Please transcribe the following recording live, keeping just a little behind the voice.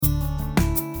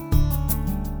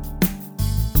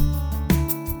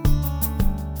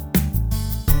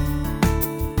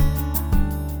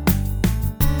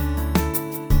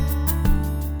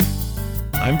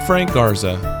Frank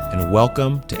Garza, and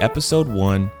welcome to episode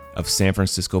 1 of San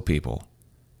Francisco People.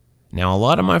 Now, a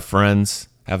lot of my friends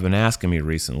have been asking me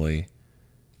recently,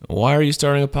 why are you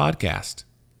starting a podcast?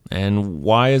 And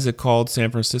why is it called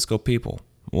San Francisco People?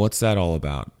 What's that all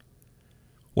about?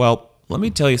 Well, let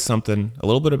me tell you something, a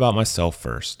little bit about myself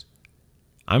first.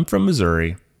 I'm from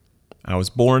Missouri. I was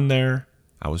born there.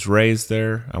 I was raised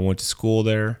there. I went to school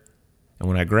there. And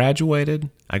when I graduated,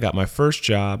 I got my first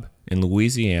job in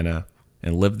Louisiana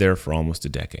and lived there for almost a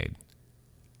decade.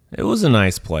 It was a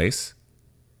nice place,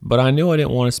 but I knew I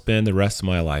didn't want to spend the rest of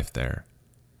my life there.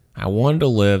 I wanted to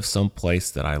live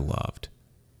someplace that I loved.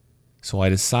 So I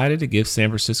decided to give San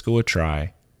Francisco a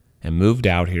try and moved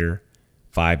out here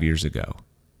 5 years ago.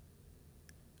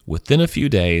 Within a few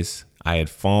days, I had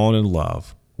fallen in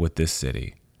love with this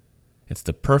city. It's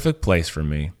the perfect place for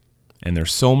me, and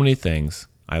there's so many things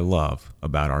I love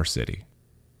about our city.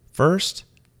 First,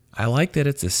 I like that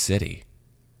it's a city.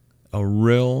 A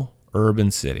real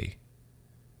urban city.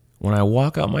 When I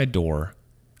walk out my door,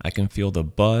 I can feel the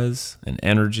buzz and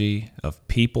energy of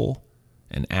people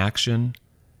and action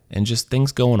and just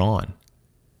things going on.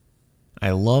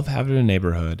 I love having a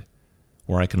neighborhood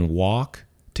where I can walk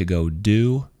to go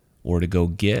do or to go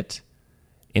get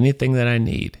anything that I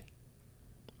need.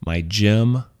 My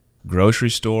gym, grocery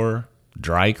store,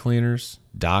 dry cleaners,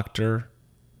 doctor,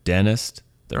 dentist,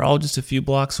 they're all just a few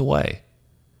blocks away.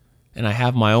 And I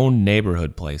have my own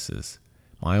neighborhood places,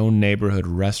 my own neighborhood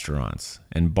restaurants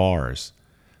and bars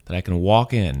that I can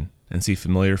walk in and see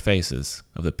familiar faces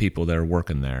of the people that are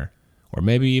working there, or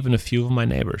maybe even a few of my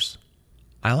neighbors.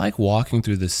 I like walking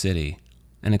through the city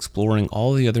and exploring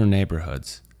all the other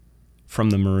neighborhoods, from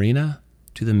the Marina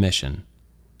to the Mission,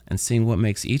 and seeing what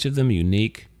makes each of them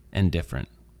unique and different.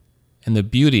 And the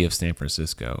beauty of San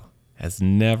Francisco has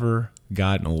never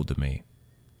gotten old to me,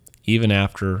 even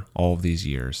after all of these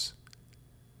years.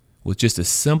 With just a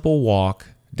simple walk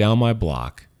down my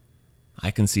block,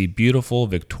 I can see beautiful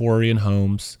Victorian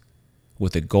homes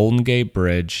with the Golden Gate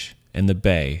Bridge and the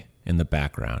bay in the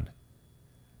background.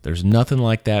 There's nothing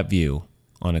like that view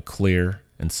on a clear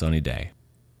and sunny day.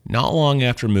 Not long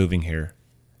after moving here,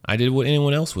 I did what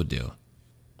anyone else would do.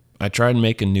 I tried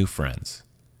making new friends.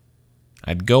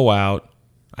 I'd go out,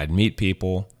 I'd meet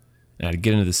people, and I'd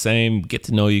get into the same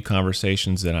get-to-know-you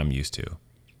conversations that I'm used to.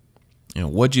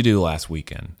 What'd you do last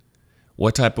weekend?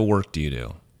 What type of work do you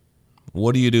do?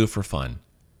 What do you do for fun?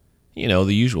 The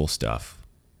usual stuff.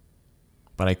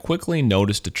 But I quickly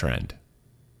noticed a trend.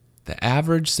 The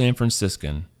average San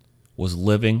Franciscan was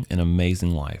living an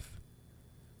amazing life.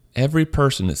 Every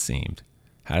person, it seemed,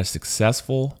 had a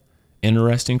successful,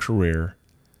 interesting career,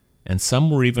 and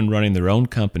some were even running their own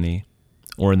company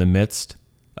or in the midst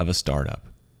of a startup.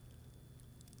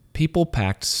 People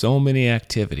packed so many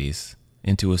activities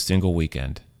into a single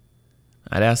weekend.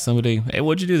 I'd ask somebody, hey,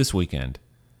 what'd you do this weekend?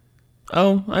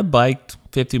 Oh, I biked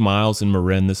 50 miles in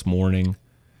Marin this morning,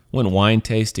 went wine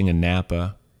tasting in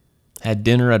Napa, had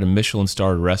dinner at a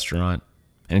Michelin-starred restaurant,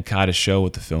 and caught a show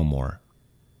at the Fillmore.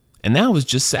 And that was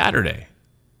just Saturday.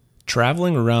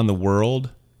 Traveling around the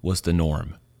world was the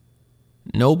norm.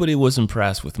 Nobody was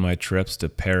impressed with my trips to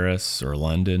Paris or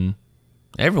London.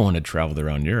 Everyone had traveled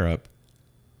around Europe.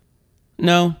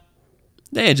 No,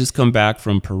 they had just come back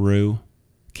from Peru,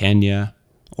 Kenya,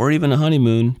 or even a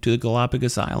honeymoon to the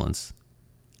Galapagos Islands.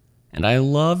 And I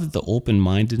loved the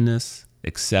open-mindedness,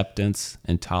 acceptance,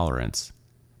 and tolerance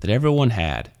that everyone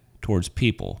had towards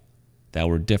people that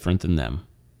were different than them.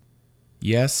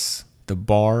 Yes, the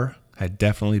bar had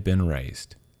definitely been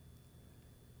raised.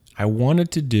 I wanted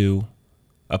to do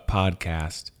a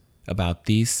podcast about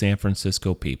these San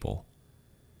Francisco people.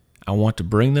 I want to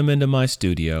bring them into my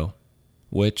studio,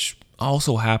 which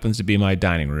also happens to be my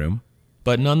dining room,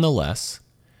 but nonetheless,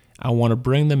 I want to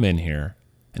bring them in here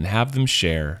and have them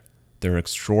share their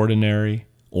extraordinary,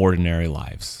 ordinary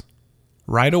lives.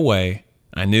 Right away,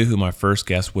 I knew who my first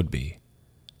guest would be.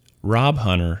 Rob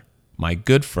Hunter, my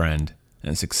good friend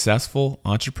and successful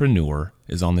entrepreneur,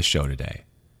 is on the show today.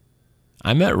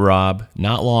 I met Rob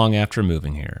not long after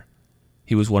moving here.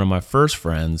 He was one of my first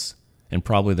friends and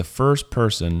probably the first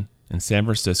person in San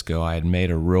Francisco I had made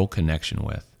a real connection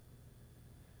with.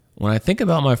 When I think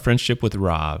about my friendship with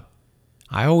Rob,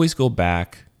 I always go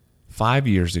back 5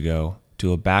 years ago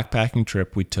to a backpacking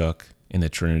trip we took in the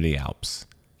Trinity Alps.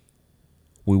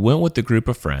 We went with a group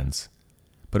of friends,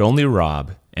 but only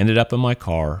Rob ended up in my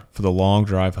car for the long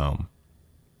drive home.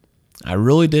 I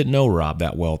really didn't know Rob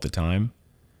that well at the time,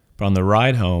 but on the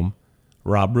ride home,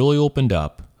 Rob really opened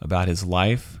up about his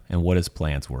life and what his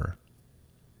plans were.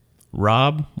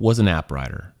 Rob was an app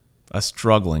writer, a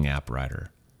struggling app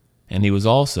writer, and he was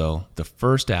also the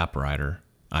first app writer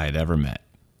I had ever met.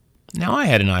 Now, I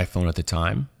had an iPhone at the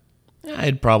time. I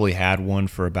had probably had one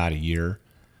for about a year.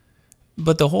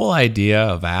 But the whole idea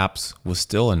of apps was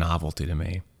still a novelty to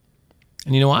me.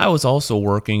 And I was also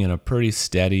working in a pretty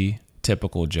steady,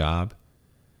 typical job.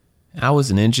 I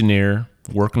was an engineer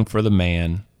working for the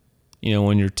man,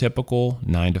 in your typical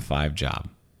 9-to-5 job.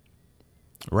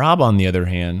 Rob, on the other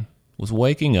hand, was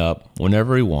waking up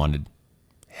whenever he wanted,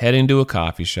 heading to a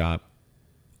coffee shop,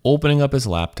 opening up his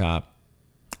laptop,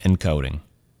 and coding.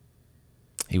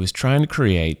 He was trying to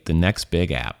create the next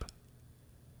big app.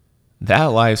 That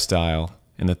lifestyle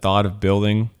and the thought of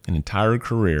building an entire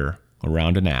career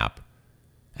around an app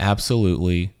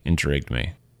absolutely intrigued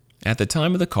me. At the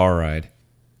time of the car ride,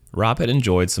 Rob had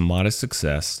enjoyed some modest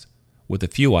success with a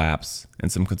few apps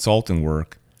and some consulting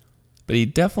work, but he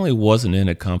definitely wasn't in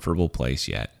a comfortable place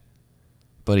yet.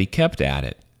 But he kept at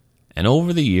it, and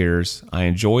over the years, I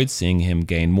enjoyed seeing him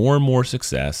gain more and more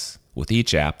success with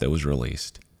each app that was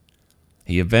released.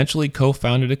 He eventually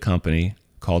co-founded a company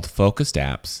called Focused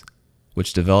Apps,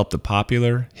 which developed the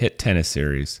popular Hit Tennis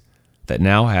series that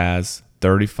now has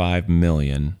 35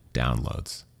 million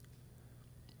downloads.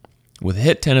 With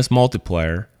Hit Tennis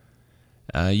Multiplayer,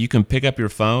 you can pick up your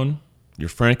phone, your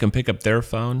friend can pick up their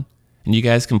phone, and you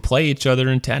guys can play each other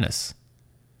in tennis.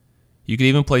 You can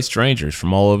even play strangers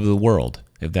from all over the world,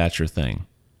 if that's your thing.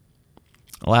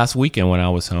 Last weekend when I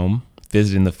was home,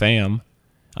 visiting the fam,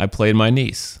 I played my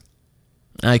niece.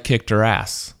 I kicked her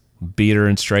ass, beat her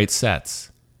in straight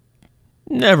sets.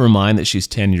 Never mind that she's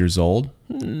 10 years old.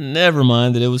 Never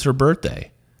mind that it was her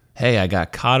birthday. Hey, I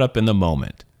got caught up in the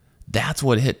moment. That's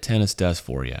what Hit Tennis does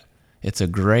for you. It's a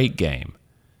great game.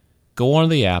 Go onto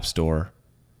the App Store,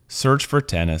 search for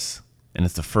tennis, and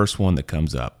it's the first one that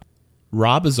comes up.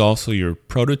 Rob is also your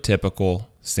prototypical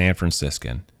San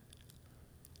Franciscan.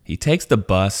 He takes the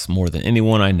bus more than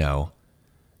anyone I know.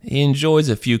 He enjoys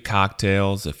a few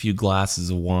cocktails, a few glasses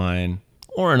of wine,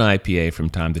 or an IPA from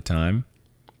time to time.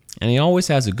 And he always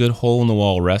has a good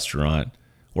hole-in-the-wall restaurant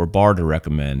or bar to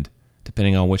recommend,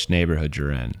 depending on which neighborhood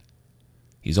you're in.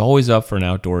 He's always up for an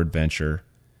outdoor adventure,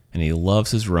 and he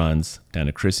loves his runs down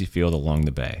to Crissy Field along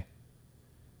the bay.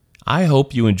 I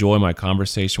hope you enjoy my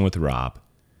conversation with Rob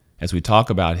as we talk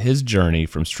about his journey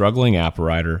from struggling app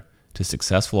writer to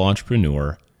successful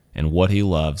entrepreneur and what he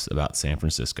loves about San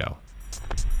Francisco.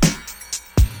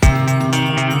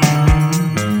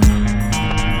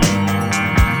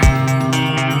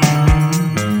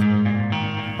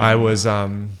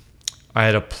 I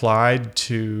had applied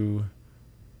to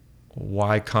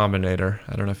Y Combinator.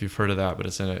 I don't know if you've heard of that, but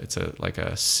it's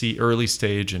a early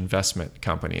stage investment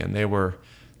company, and they were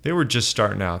just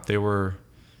starting out. They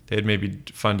had maybe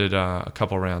funded a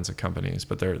couple rounds of companies,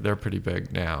 but they're pretty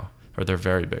big now, or they're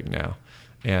very big now.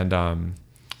 And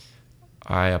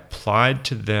I applied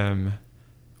to them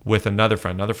with another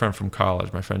friend from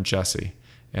college, my friend Jesse,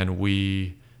 and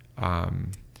we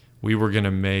were going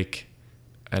to make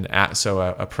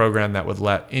a program that would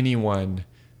let anyone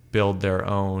build their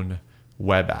own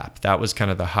web app. That was kind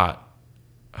of the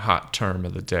hot term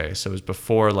of the day. So it was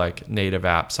before like native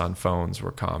apps on phones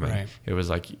were common. Right. It was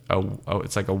like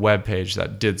it's like a web page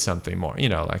that did something more,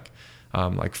 like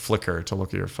Flickr to look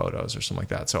at your photos or something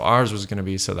like that. So ours was going to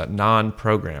be so that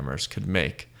non-programmers could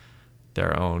make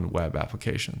their own web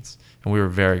applications. And we were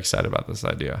very excited about this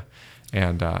idea.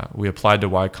 And we applied to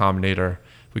Y Combinator.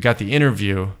 We got the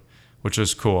interview, which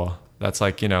was cool. That's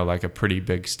like a pretty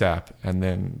big step. And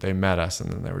then they met us,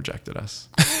 and then they rejected us.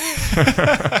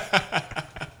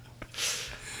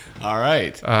 All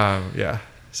right. Yeah.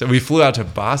 So we flew out to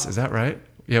Boston. Is that right?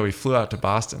 Yeah, we flew out to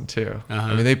Boston too.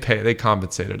 Uh-huh. I mean, they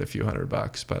compensated a few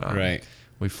 $100, but right.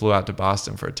 We flew out to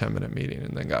Boston for a 10-minute meeting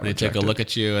and then got rejected. They took a look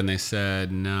at you and they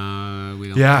said, "No, we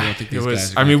don't think these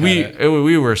guys are I mean,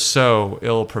 we were so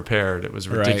ill prepared. It was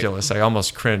ridiculous. Right. I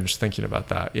almost cringed thinking about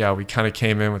that. Yeah, we kind of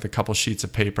came in with a couple sheets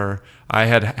of paper. I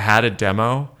had a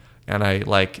demo and I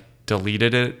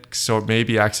deleted it, so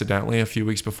maybe accidentally a few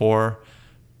weeks before,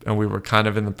 and we were kind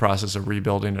of in the process of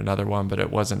rebuilding another one, but it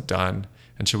wasn't done.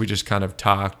 And so we just kind of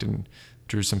talked and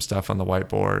drew some stuff on the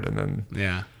whiteboard, and then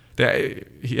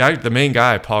the main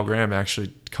guy, Paul Graham,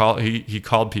 actually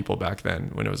called people back then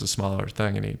when it was a smaller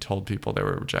thing, and he told people they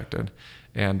were rejected.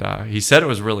 And he said it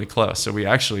was really close, so we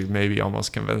actually maybe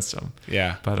almost convinced him.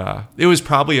 Yeah. But it was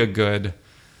probably a good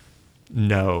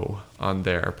no on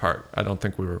their part. I don't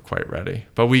think we were quite ready,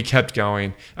 but we kept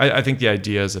going. I think the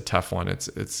idea is a tough one.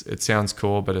 It sounds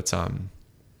cool, but it's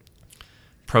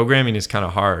programming is kind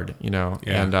of hard, Yeah.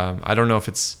 And I don't know if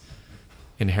it's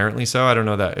inherently so. I don't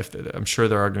know that I'm sure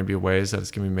there are going to be ways that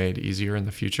it's going to be made easier in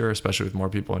the future, especially with more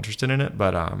people interested in it.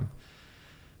 But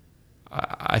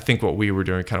I think what we were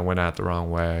doing kind of went out the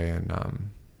wrong way,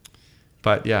 and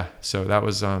But yeah, so that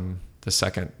was the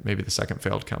second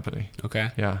failed company.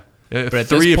 Okay. Yeah. But at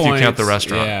 3 this if point, you count the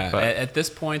restaurant. Yeah. But At this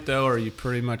point, though, are you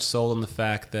pretty much sold on the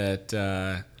fact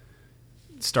that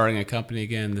starting a company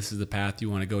again, this is the path you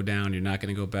want to go down? You're not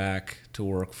going to go back to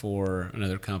work for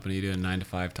another company, do a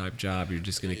 9-to-5 type job. You're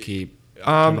just going to keep.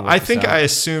 I think I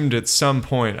assumed at some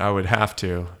point I would have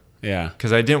to. Yeah.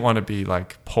 Because I didn't want to be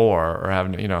like poor or have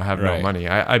no money.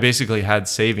 I basically had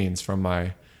savings from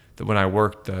when I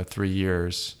worked the 3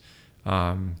 years,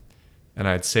 and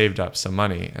I had saved up some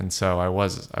money, and so I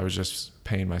was just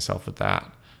paying myself with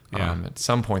that. Yeah. At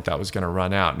some point that was going to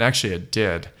run out, and actually it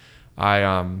did. I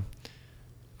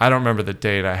don't remember the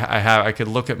date. I could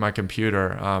look at my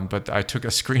computer, but I took a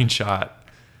screenshot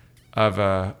of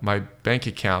my bank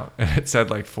account, and it said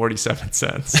like 47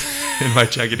 cents in my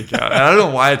checking account. And I don't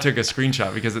know why I took a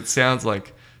screenshot, because it sounds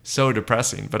like so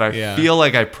depressing, but I feel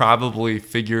like I probably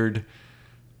figured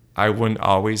I wouldn't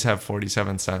always have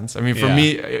 47 cents. I mean, for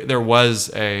me, there was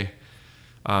it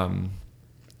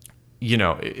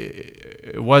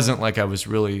wasn't like I was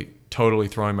really totally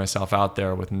throwing myself out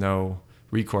there with no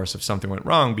recourse if something went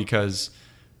wrong, because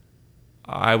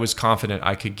I was confident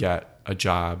I could get a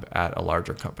job at a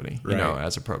larger company,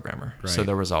 as a programmer. Right. So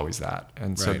there was always that.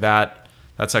 And so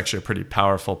that's actually a pretty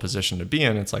powerful position to be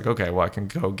in. It's like, okay, well, I can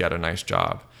go get a nice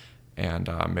job and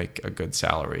make a good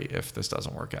salary if this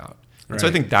doesn't work out. And so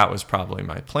I think that was probably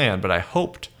my plan, but I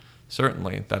hoped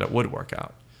certainly that it would work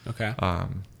out. Okay.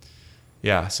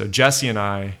 So Jesse and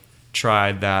I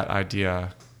tried that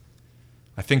idea,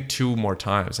 I think 2 more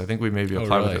times. I think we maybe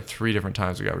applied with it 3 different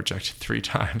times. We got rejected 3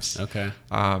 times. Okay.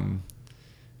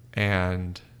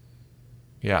 And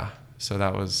yeah, so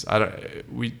that was,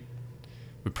 we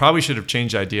probably should have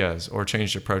changed ideas or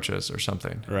changed approaches or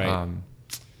something. Right.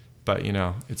 But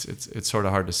it's sort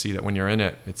of hard to see that when you're in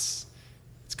it. It's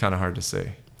kind of hard to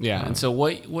see. Yeah. And so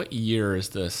what year is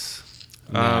this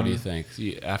now, do you think?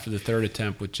 After the 3rd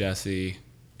attempt with Jesse,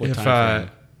 what time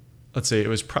frame? Let's see, it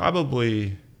was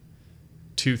probably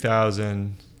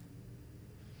 2000,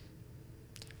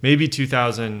 maybe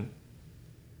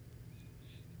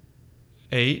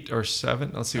 2008 or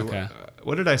 7. Let's see. Okay.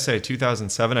 What did I say?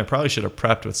 2007. I probably should have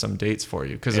prepped with some dates for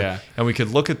you, and we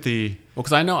could look at the. Well,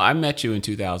 because I know I met you in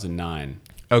 2009.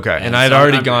 Okay, and I had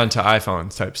already gone to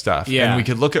iPhone type stuff. Yeah, and we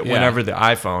could look at whenever the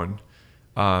iPhone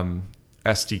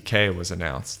SDK was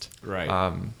announced. Right.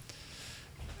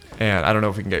 And I don't know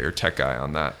if we can get your tech guy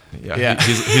on that. Yeah.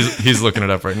 He's looking it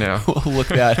up right now. We'll look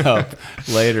that up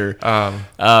later.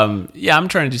 I'm trying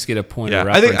to just get a point of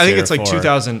I reference. think it's like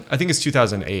 2000. I think it's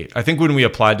 2008. I think when we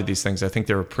applied to these things, I think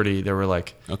they were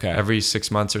like every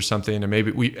 6 months or something. And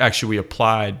maybe we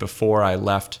applied before I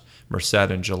left Merced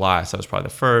in July. So that was probably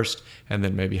the first. And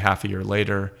then maybe half a year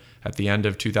later at the end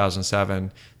of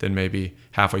 2007, then maybe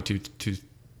halfway through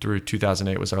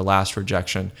 2008 was our last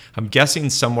rejection. I'm guessing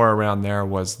somewhere around there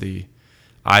was the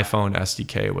iPhone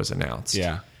SDK was announced.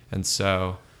 Yeah. And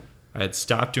so I had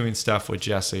stopped doing stuff with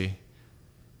Jesse.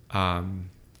 I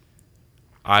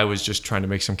was just trying to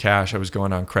make some cash. I was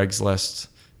going on Craigslist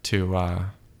to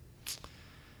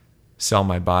sell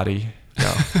my body.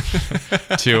 No.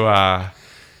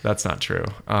 That's not true.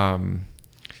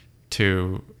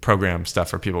 To program stuff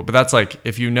for people. But that's like,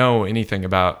 if you know anything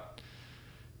about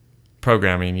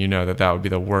programming, you know that would be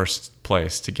the worst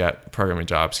place to get programming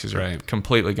jobs, because you're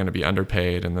completely going to be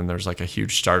underpaid, and then there's like a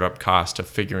huge startup cost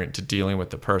to dealing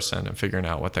with the person and figuring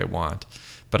out what they want.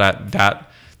 But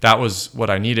that was what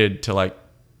I needed to like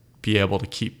be able to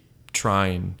keep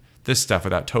trying this stuff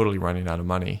without totally running out of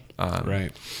money.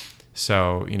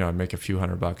 So I'd make a few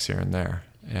 $100 here and there,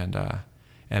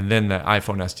 and then the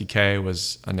iPhone SDK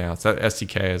was announced. That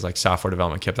SDK is like software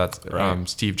development kit. That's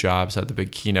Steve Jobs had the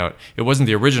big keynote. It wasn't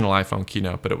the original iPhone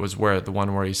keynote, but it was the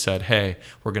one where he said, "Hey,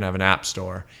 we're gonna have an app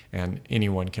store, and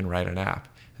anyone can write an app."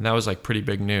 And that was like pretty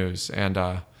big news. And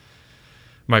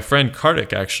my friend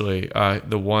Kartik, actually,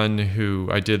 the one who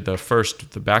I did the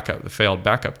failed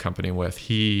backup company with,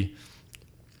 I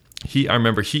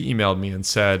remember he emailed me and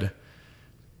said,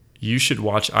 "You should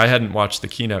watch." I hadn't watched the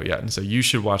keynote yet, and so you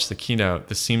should watch the keynote.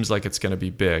 This seems like it's going to be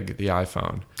big, the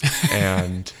iPhone,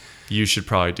 and you should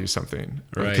probably do something,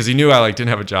 because he knew I didn't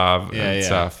have a job and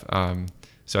stuff.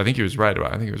 So I think he was right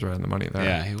about. I think he was right on the money there.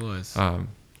 Yeah, he was.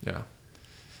 Yeah.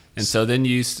 And so then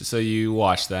you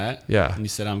watched that. Yeah. And you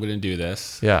said, "I'm going to do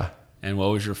this." Yeah. And what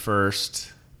was your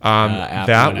first? App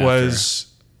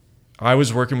I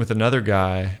was working with another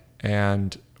guy,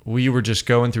 and we were just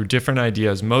going through different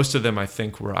ideas. Most of them, I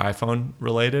think, were iPhone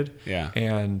related. Yeah.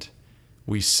 And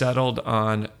we settled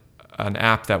on an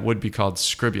app that would be called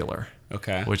Scribular.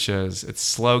 Okay. Which its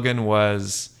slogan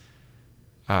was,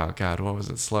 oh God, what was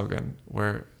its slogan?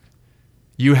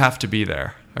 you have to be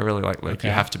there. I really like Okay.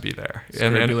 you have to be there.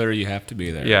 Scribular, you have to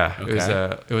be there. Yeah,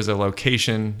 Okay. it was a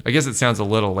location. I guess it sounds a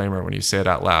little lamer when you say it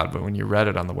out loud, but when you read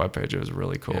it on the webpage, it was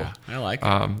really cool. Yeah, I like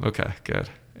it. Okay, good.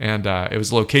 And it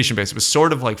was location based. It was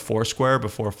sort of like Foursquare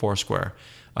before Foursquare.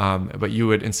 But you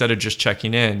would, instead of just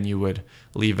checking in, you would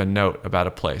leave a note about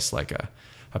a place, like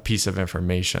a piece of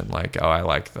information, like, oh, I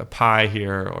like the pie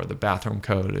here, or the bathroom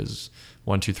code is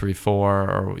 1234,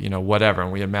 or whatever.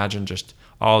 And we imagine just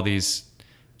all these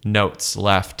notes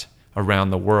left around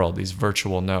the world, these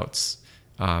virtual notes,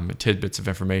 tidbits of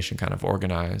information kind of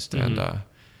organized. And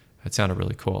it sounded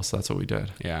really cool. So that's what we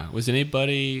did. Yeah.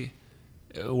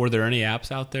 Were there any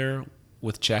apps out there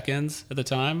with check-ins at the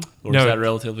time? Or was that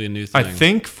relatively a new thing? I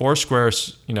think Foursquare,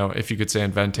 if you could say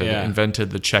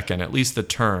invented the check-in, at least the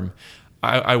term.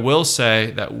 I will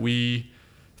say that we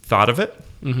thought of it.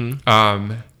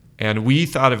 And we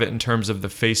thought of it in terms of the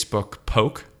Facebook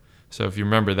poke. So if you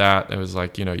remember that, it was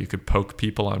like, you could poke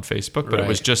people on Facebook, but it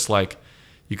was just like,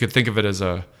 you could think of it as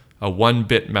a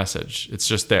 1-bit message. It's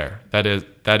just there. That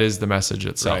is the message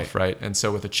itself, right? And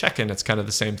so with a check-in, it's kind of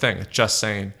the same thing. It's just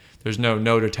saying, there's no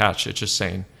note attached. It's just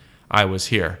saying, I was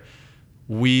here.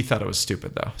 We thought it was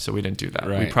stupid though, so we didn't do that.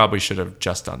 Right. We probably should have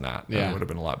just done that. Yeah. It would have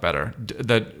been a lot better.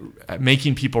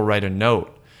 Making people write a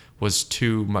note was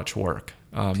too much work.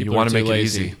 You want to make it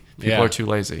easy. People are too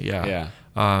lazy. Yeah.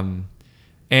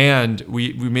 And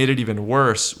we made it even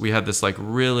worse. We had this like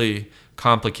really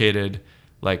complicated,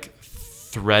 like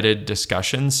threaded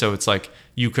discussion. So it's like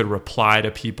you could reply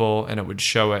to people and it would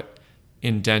show it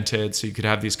indented. So you could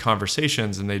have these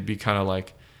conversations and they'd be kind of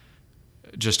like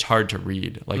just hard to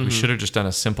read. Like we should have just done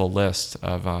a simple list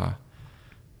of,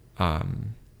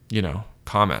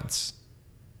 comments.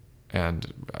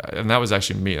 And that was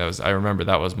actually me. I remember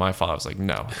that was my fault. I was like,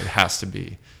 no, it has to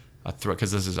be a thread,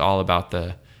 because this is all about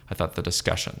the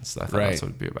discussions. I thought that's what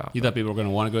it'd be about. You thought people were going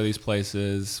to want to go to these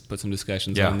places, put some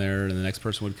discussions on there, and the next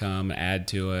person would come, add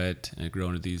to it, and grow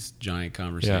into these giant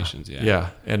conversations. Yeah.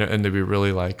 And they'd be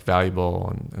really like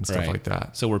valuable and stuff like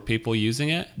that. So were people using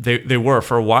it? They were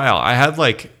for a while. I had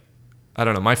like, I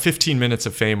don't know, my 15 minutes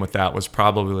of fame with that was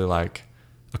probably like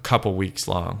a couple weeks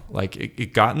long. Like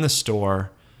it got in the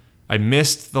store. I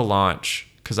missed the launch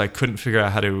because I couldn't figure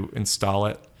out how to install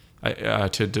it.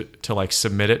 To like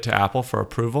submit it to Apple for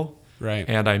approval. Right.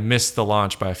 And I missed the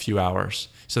launch by a few hours.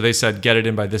 So they said, get it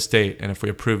in by this date. And if we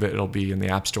approve it, it'll be in the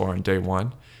App Store on day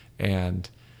one. And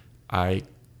it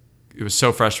was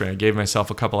so frustrating. I gave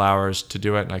myself a couple hours to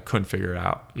do it and I couldn't figure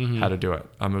out how to do it.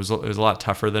 It was a lot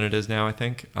tougher than it is now, I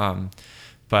think. So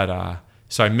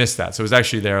I missed that. So it was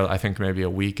actually there, I think maybe a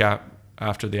week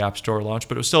after the App Store launch,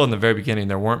 but it was still in the very beginning.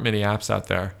 There weren't many apps out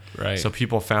there. Right. So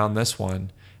people found this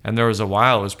one. And there was a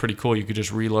while, it was pretty cool. You could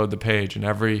just reload the page, and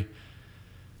every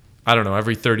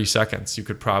 30 seconds,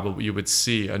 you would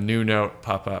see a new note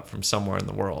pop up from somewhere in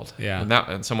the world. Yeah.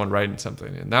 And someone writing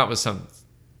something. And that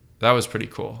was pretty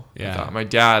cool. Yeah. My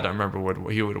dad, I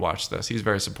remember he would watch this. He's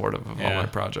very supportive of all my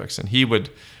projects, and he would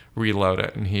reload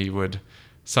it, and he would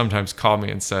sometimes call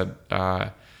me and said,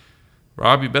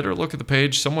 Rob, you better look at the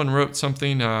page. Someone wrote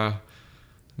something,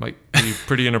 might be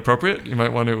pretty inappropriate. You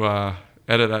might want to,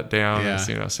 edit that down as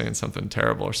saying something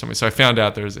terrible or something. So I found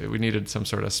out we needed some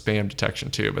sort of spam detection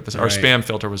too, but our spam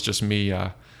filter was just me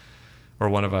or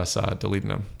one of us deleting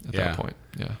them at that point.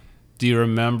 Yeah. Do you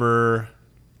remember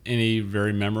any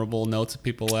very memorable notes that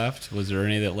people left? Was there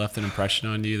any that left an impression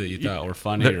on you that you thought were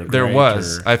funny or great? There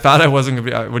was. I thought I wasn't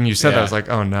going to be, when you said that, I was like,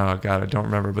 oh no, God, I don't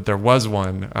remember. But there was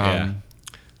one.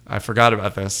 I forgot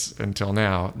about this until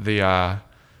now.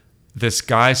 This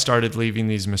guy started leaving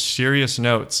these mysterious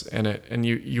notes, and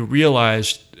you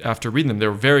realized after reading them, they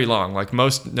were very long. Like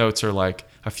most notes are like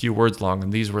a few words long,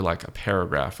 and these were like a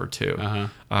paragraph or two.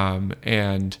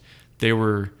 And they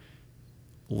were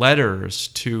letters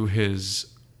to his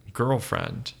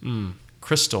girlfriend.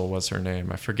 Crystal was her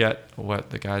name. I forget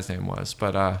what the guy's name was,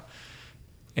 but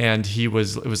and it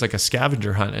was like a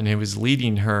scavenger hunt, and he was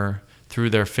leading her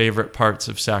through their favorite parts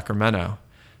of Sacramento,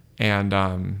 and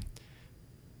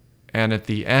at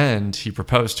the end, he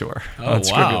proposed to her on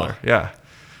Scribular. Yeah.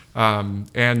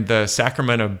 And the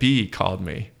Sacramento Bee called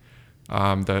me,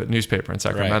 the newspaper in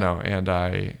Sacramento, and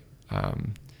I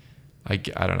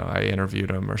don't know, I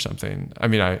interviewed him or something. I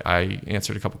mean, I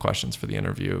answered a couple questions for the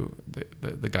interview.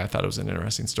 The guy thought it was an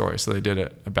interesting story, so they did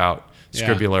it about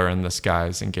Scribular and this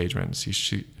guy's engagement.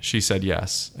 She said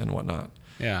yes and whatnot.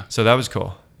 Yeah. So that was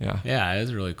cool. Yeah. Yeah, it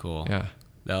is really cool. Yeah.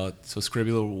 So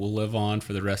Scribular will live on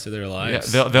for the rest of their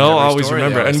lives. Yeah, they'll always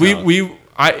remember. And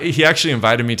he actually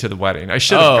invited me to the wedding. I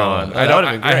should have gone.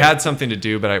 I had something to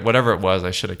do, but whatever it was,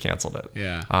 I should have canceled it.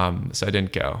 Yeah. So I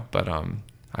didn't go. But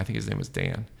I think his name was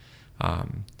Dan.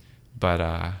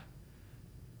 But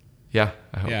yeah,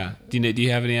 I hope. Yeah. Do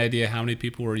you have any idea how many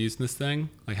people were using this thing?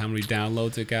 Like how many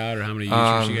downloads it got, or how many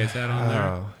users you guys had on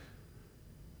there?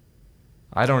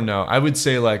 I don't know. I would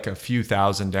say like a few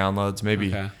thousand downloads,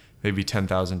 maybe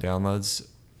 10,000 downloads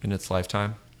in its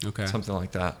lifetime. Okay. Something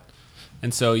like that.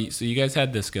 And so you guys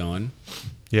had this going.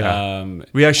 Yeah.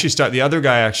 We actually started. The other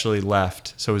guy actually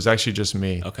left, so it was actually just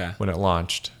me. Okay. When it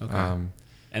launched. Okay. And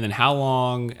then how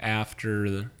long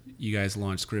after you guys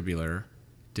launched Scribular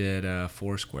did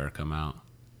Foursquare come out?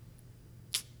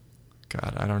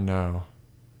 God, I don't know.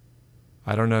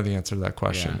 I don't know the answer to that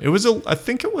question. Yeah. I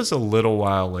think it was a little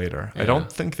while later. Yeah. I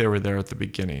don't think they were there at the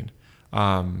beginning.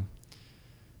 But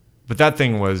that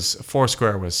thing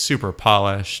Foursquare was super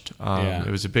polished. Yeah.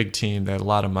 It was a big team. They had a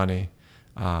lot of money.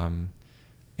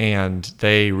 And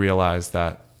they realized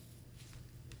that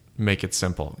make it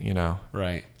simple,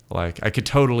 Right. Like I could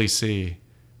totally see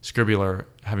Scribular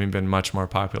having been much more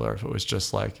popular if it was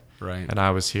just like, Right. and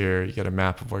I was here, you get a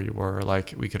map of where you were,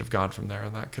 like we could have gone from there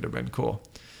and that could have been cool.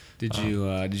 Did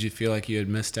you feel like you had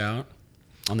missed out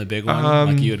on the big one?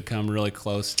 Like you had come really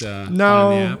close to finding the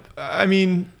app? I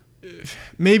mean,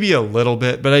 maybe a little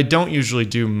bit, but I don't usually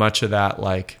do much of that.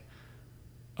 Like,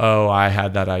 oh, I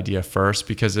had that idea first,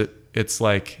 because it's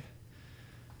like,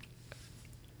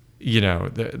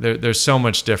 there's so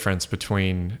much difference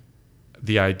between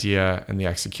the idea and the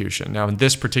execution. Now, in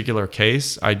this particular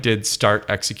case, I did start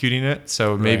executing it,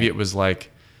 so maybe it was like,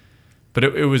 but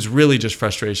it was really just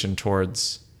frustration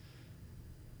towards.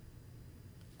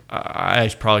 I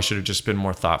probably should have just been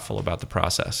more thoughtful about the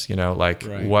process, like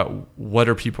what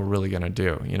are people really going to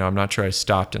do? I'm not sure I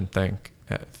stopped and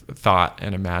thought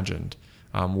and imagined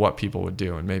what people would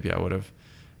do, and maybe I would have,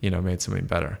 made something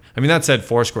better. I mean, that said,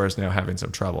 Foursquare is now having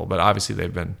some trouble, but obviously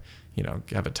they've been,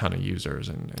 have a ton of users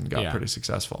and got pretty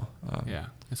successful. Yeah,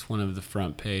 it's one of the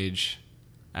front page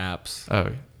apps.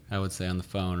 Oh, I would say on the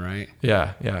phone, right?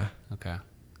 Yeah. Okay.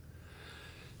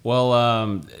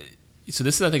 Well, so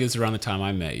this is, I think, is around the time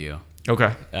I met you.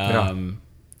 Okay.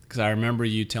 Because I remember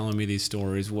you telling me these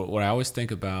stories. What I always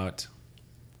think about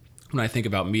when I think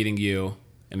about meeting you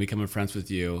and becoming friends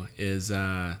with you is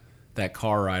that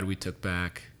car ride we took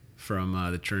back from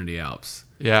the Trinity Alps.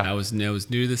 Yeah. I was new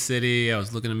to the city. I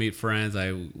was looking to meet friends.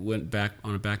 I went back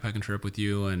on a backpacking trip with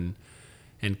you and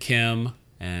Kim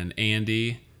and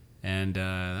Andy, and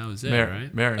that was it,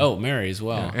 right? Mary. Oh, Mary as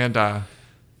well. Yeah. And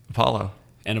Apollo.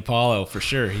 And Apollo, for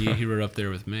sure. He rode up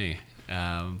there with me,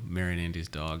 Mary and Andy's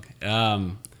dog.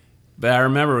 But I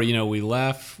remember, we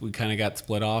left, we kind of got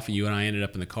split off, and you and I ended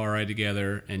up in the car ride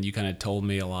together, and you kind of told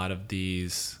me a lot of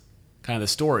these kind of the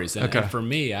stories. And for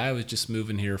me, I was just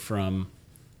moving here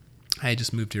I had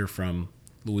just moved here from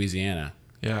Louisiana.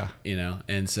 Yeah.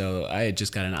 And so I had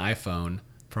just got an iPhone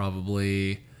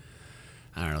probably,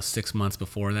 6 months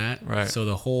before that. Right. So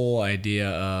the whole idea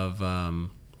of,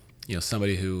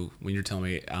 somebody who, when you're telling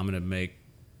me I'm going to make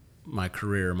my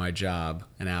career, my job,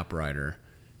 an app writer,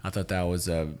 I thought that was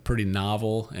a pretty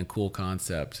novel and cool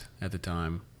concept at the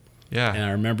time. Yeah. And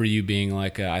I remember you being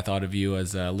like, I thought of you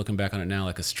as, looking back on it now,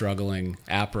 like a struggling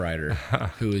app writer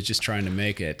who was just trying to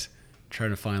make it,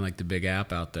 trying to find like the big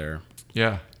app out there.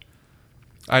 Yeah.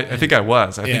 I think I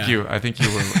was. I think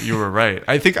you were right.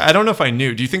 I don't know if I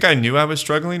knew. Do you think I knew I was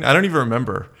struggling? I don't even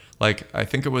remember. Like, I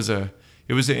think it was an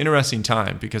interesting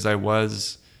time because I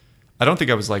don't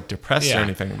think I was like depressed or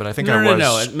anything, but I think I was.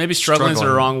 No. Maybe struggling is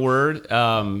the wrong word.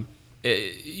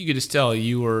 You could just tell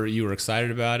you were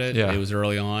excited about it. Yeah. It was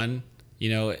early on.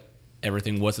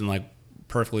 Everything wasn't like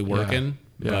perfectly working,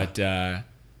 but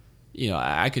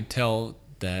I could tell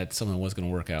that something was going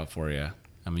to work out for you.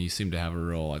 I mean, you seem to have a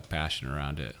real like passion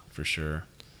around it for sure.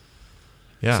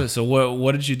 Yeah. So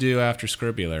what did you do after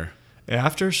Scribular?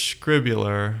 After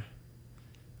Scribular,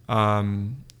 I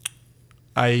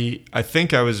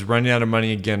think I was running out of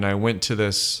money again. I went to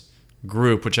this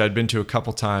group which I'd been to a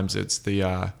couple times. It's it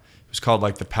was called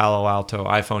like the Palo Alto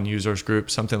iPhone Users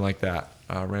Group, something like that,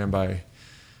 ran by a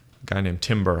guy named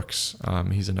Tim Burks.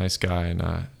 He's a nice guy,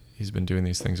 and he's been doing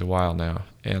these things a while now.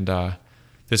 And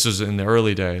this was in the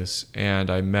early days, and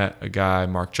I met a guy,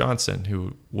 Mark Johnson,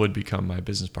 who would become my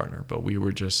business partner. But we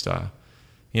were just,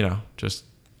 just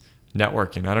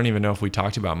networking. I don't even know if we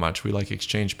talked about much. We like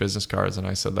exchanged business cards, and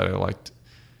I said that I liked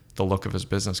the look of his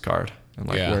business card and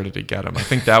where did he get them. I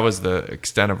think that was the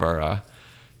extent of our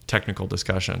technical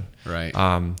discussion. Right.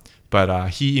 But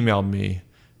he emailed me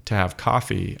to have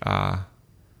coffee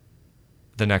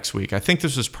the next week. I think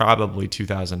this was probably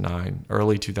 2009,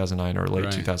 early 2009 or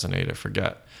late 2008. I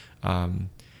forget.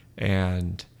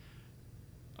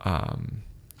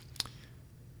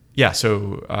 yeah,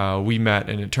 so we met,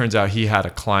 and it turns out he had a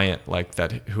client like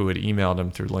that who had emailed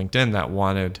him through LinkedIn that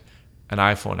wanted an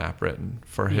iPhone app written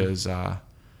for his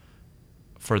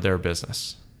for their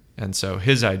business. And so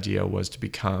his idea was to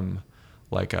become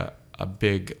like a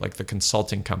big, like the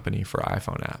consulting company for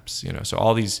iPhone apps. You know, so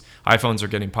all these iPhones are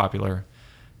getting popular.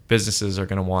 Businesses are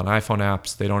going to want iPhone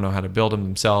apps. They don't know how to build them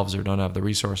themselves or don't have the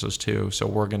resources to. So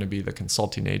we're going to be the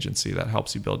consulting agency that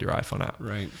helps you build your iPhone app.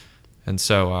 Right. And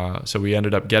so we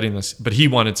ended up getting this, but he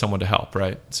wanted someone to help,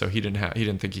 right? So he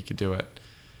didn't think he could do it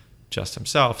just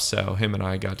himself. So him and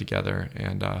I got together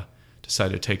and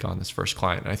decided to take on this first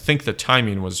client. And I think the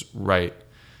timing was right.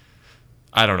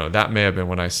 I don't know. That may have been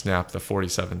when I snapped the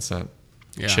 47-cent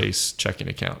Chase checking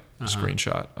account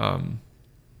screenshot.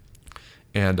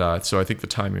 So I think the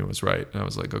timing was right. And I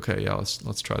was like, okay, yeah,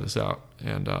 let's try this out.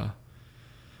 And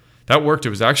that worked. It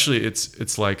was actually,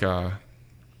 it's like,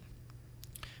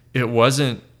 it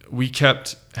wasn't, we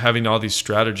kept having all these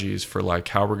strategies for like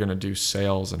how we're going to do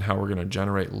sales and how we're going to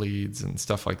generate leads and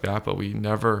stuff like that. But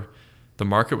the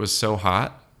market was so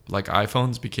hot, like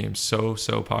iPhones became so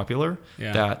popular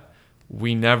that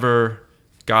we never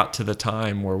got to the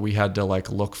time where we had to like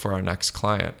look for our next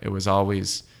client. It was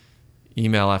always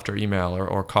email after email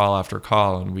or call after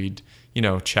call. And we'd,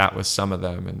 chat with some of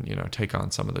them and, take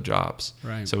on some of the jobs.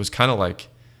 Right. So it was kind of like,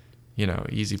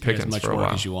 easy pickings for a while. As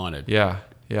much work as you wanted. Yeah.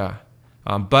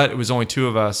 But it was only two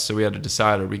of us. So we had to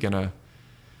decide, are we going to,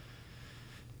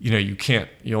 you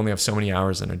only have so many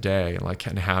hours in a day.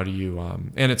 And how do you,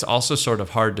 and it's also sort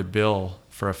of hard to bill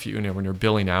for a few, when you're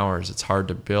billing hours, it's hard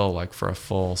to bill like for a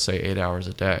full, say 8 hours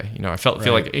a day. I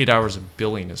feel like 8 hours of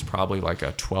billing is probably like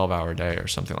a 12-hour day or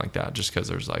something like that, just because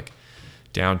there's like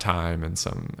downtime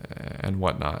and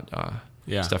whatnot,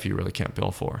 stuff you really can't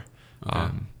bill for. Okay.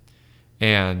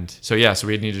 So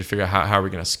we needed to figure out how are we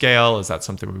going to scale? Is that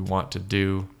something we want to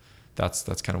do? That's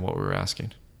kind of what we were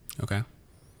asking. Okay.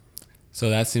 So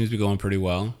that seems to be going pretty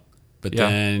well, but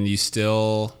then you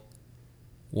still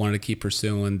wanted to keep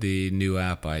pursuing the new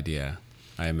app idea,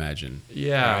 I imagine.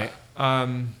 Yeah.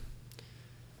 Right?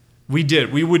 We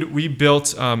did. We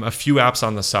built a few apps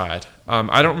on the side.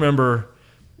 I don't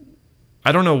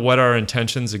know what our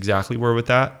intentions exactly were with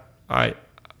that.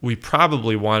 We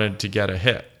probably wanted to get a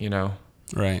hit,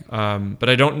 Right. But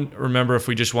I don't remember if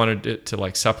we just wanted it to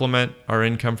like supplement our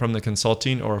income from the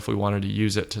consulting or if we wanted to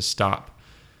use it to stop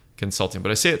consulting.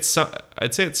 But I'd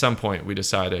say at some point we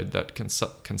decided that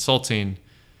consulting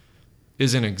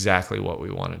isn't exactly what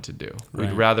we wanted to do. Right.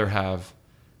 We'd rather have,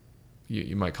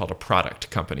 you might call it a product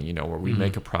company, where we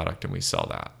make a product and we sell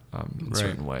that in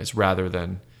certain ways, rather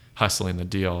than hustling the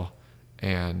deal.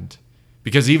 And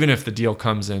because even if the deal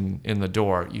comes in the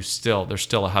door, there's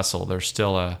still a hustle.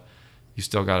 You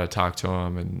still got to talk to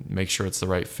them and make sure it's the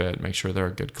right fit, make sure they're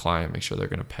a good client, make sure they're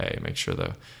going to pay, make sure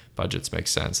the budgets make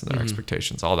sense and their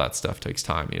expectations. All that stuff takes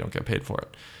time. You don't get paid for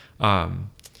it.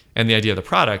 And the idea of the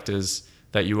product is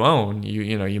that you own.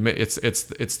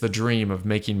 It's the dream of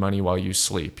making money while you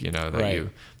sleep.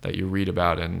 That you read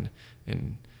about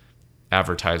in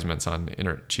advertisements on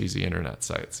cheesy internet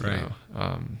sites.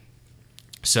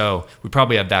 So we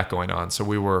probably had that going on. So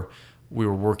we were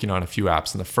working on a few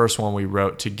apps, and the first one we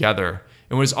wrote together.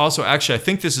 It was also actually, I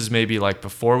think this is maybe like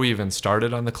before we even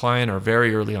started on the client or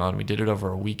very early on. We did it over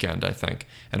a weekend, I think,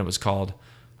 and it was called,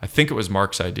 I think it was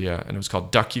Mark's idea, and it was called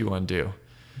Duck You Undo.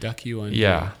 Duck You Undo.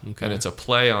 Yeah, okay. And it's a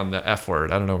play on the F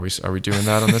word. I don't know, are we doing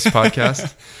that on this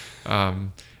podcast?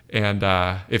 And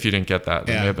if you didn't get that,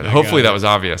 then hopefully that was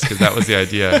obvious because that was the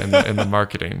idea in the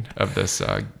marketing of this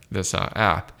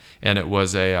app. And it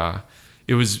was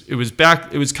it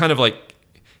was kind of like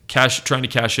trying to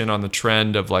cash in on the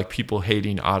trend of like people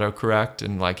hating autocorrect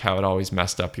and like how it always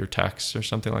messed up your text or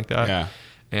something like that. Yeah.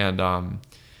 And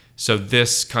so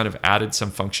this kind of added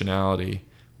some functionality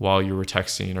while you were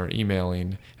texting or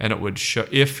emailing, and it would show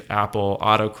if Apple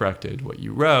autocorrected what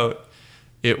you wrote,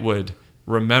 it would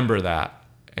remember that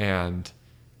and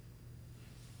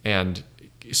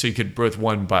so you could with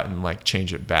one button like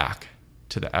change it back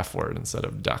to the F word instead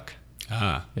of duck.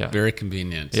 Yeah. Very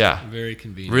convenient. Yeah. Very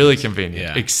convenient. Really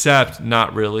convenient. Yeah. Except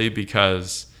not really,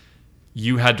 because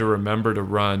you had to remember to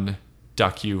run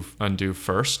Duck You Undo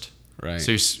first. Right.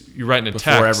 So you're writing a text.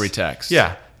 Before every text.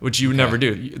 Yeah. Which you would never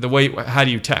do. How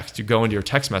do you text? You go into your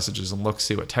text messages and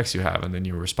see what text you have, and then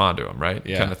you respond to them, right?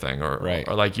 Yeah. Kind of thing. Or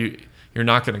like you're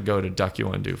not going to go to Duck You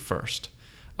Undo first.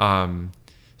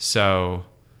 So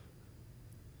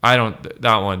I don't,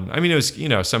 that one, I mean, it was,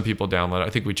 some people download it.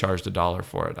 I think we charged $1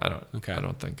 for it. I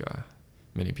don't think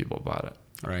many people bought it.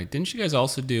 All right. Didn't you guys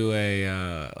also do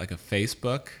a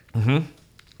Facebook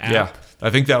app? Yeah, I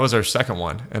think that was our second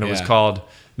one, and it was Yeah. called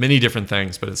many different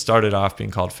things, but it started off being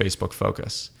called Facebook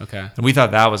Focus. Okay. And we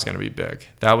thought that was going to be big.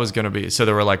 That was going to be, so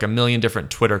there were like a million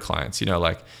different Twitter clients,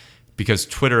 like because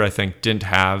Twitter, I think, didn't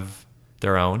have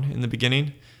their own in the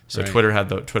beginning. So Right. Twitter had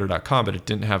the twitter.com, but it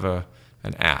didn't have an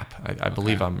app. I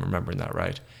believe I'm remembering that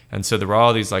right. And so there were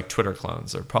all these like Twitter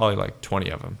clones. There were probably like 20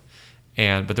 of them.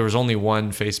 But there was only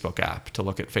one Facebook app to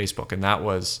look at Facebook, and that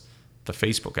was the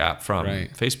Facebook app from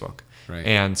Right. Facebook. Right.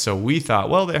 And so we thought,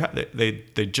 well,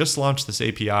 they just launched this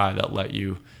API that let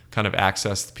you kind of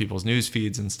access people's news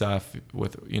feeds and stuff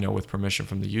with permission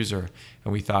from the user.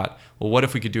 And we thought, well, what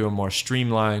if we could do a more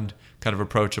streamlined kind of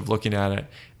approach of looking at it?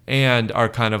 And our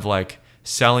kind of like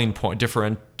selling point,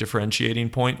 differentiating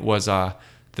point was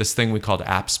this thing we called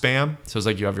app spam. So it's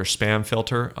like you have your spam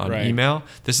filter on Right. email.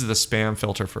 This is the spam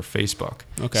filter for Facebook.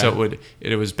 Okay. So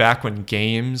it was back when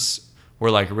games were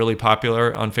like really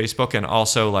popular on Facebook and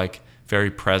also like very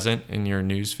present in your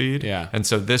news feed. Yeah. And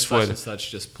so this Such would and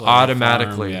such just play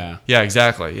automatically, farm,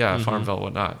 exactly. Yeah. Farmville,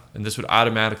 whatnot. And this would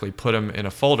automatically put them in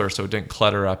a folder so it didn't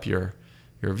clutter up your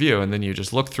view. And then you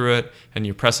just look through it and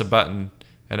you press a button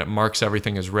and it marks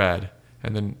everything as red.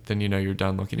 And then you're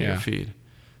done looking at Yeah. your feed.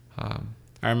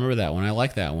 I remember that one. I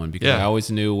like that one because Yeah. I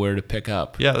always knew where to pick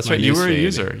up. Yeah, that's my right. You were a newsfeed.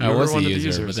 user. You I were was one a of the user,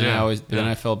 users, but then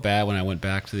yeah. I felt bad when I went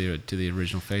back to the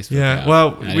original Facebook. Yeah, app.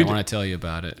 well, And I didn't want to tell you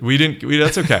about it.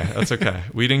 That's okay. That's okay.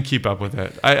 We didn't keep up with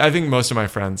it. I think most of my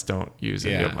friends don't use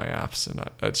any Yeah. of my apps, and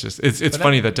it's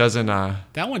funny that doesn't.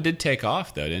 That one did take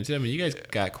off though, didn't it? I mean, you guys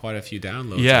got quite a few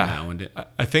downloads on Yeah, that one.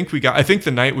 I think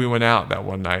the night we went out that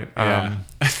one night. Yeah.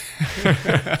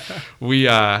 We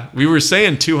were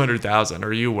saying 200,000,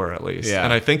 or you were at least, Yeah.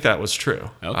 and I think that was true.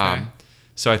 Okay.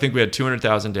 So I think we had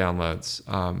 200,000 downloads,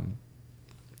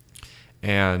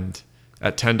 and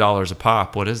at $10 a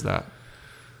pop, what is that?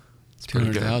 It's pretty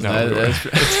good.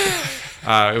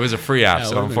 200,000. It was a free app, Yeah, it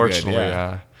so would've been good,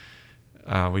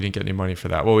 unfortunately, we didn't get any money for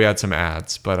that. Well, we had some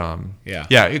ads, but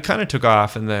Yeah. it kind of took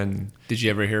off, and then Did you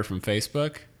ever hear from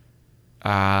Facebook?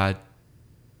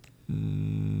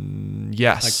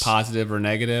 yes, Like positive or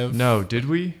negative? no, did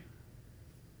we?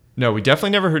 No, we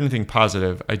definitely never heard anything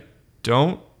positive. I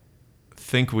don't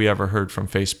think we ever heard from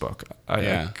Facebook.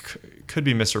 I could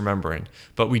be misremembering,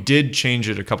 but we did change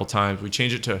it a couple times. We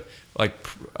changed it to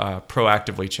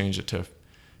proactively change it to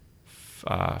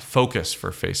focus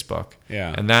for Facebook.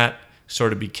 Yeah. And that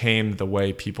sort of became the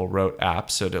way people wrote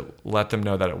apps, so to let them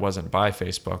know that it wasn't by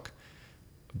Facebook,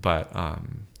 but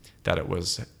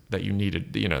that you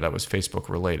needed, that was Facebook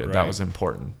related. Right. That was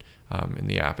important in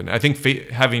the app. And I think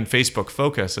having Facebook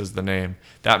Focus as the name,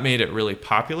 that made it really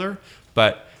popular,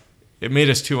 but it made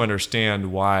us too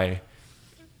understand why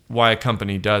a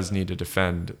company does need to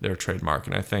defend their trademark.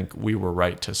 And I think we were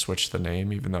right to switch the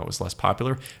name, even though it was less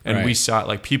popular. And Right. we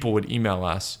saw people would email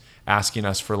us asking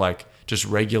us for just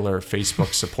regular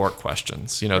Facebook support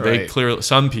questions. They Right. clearly,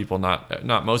 some people,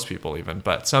 not most people even,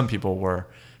 but some people were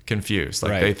confused.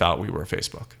 Right. They thought we were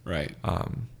Facebook. Right.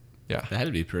 Yeah. That had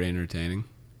to be pretty entertaining.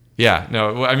 Yeah.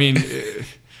 No, I mean,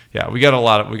 yeah, we got a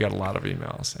lot of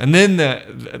emails. And then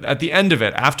at the end of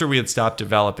it, after we had stopped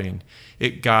developing,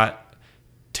 it got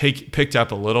picked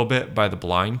up a little bit by the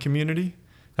blind community.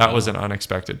 That was an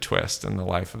unexpected twist in the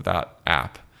life of that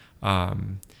app.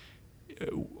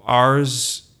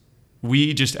 Ours,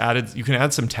 we just added, you can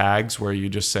add some tags where you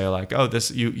just say like, oh,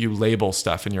 this, you label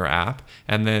stuff in your app,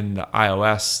 and then the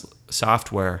iOS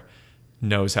software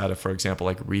knows how to, for example,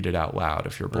 like read it out loud.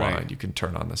 If you're blind, Right. you can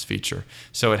turn on this feature.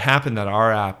 So it happened that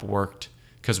our app worked,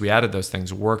 because we added those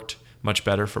things, worked much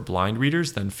better for blind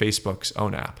readers than Facebook's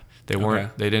own app.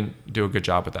 They didn't do a good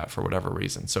job with that for whatever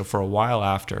reason. So for a while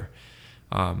after,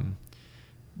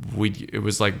 it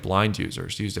was like blind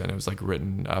users used it, and it was like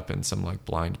written up in some like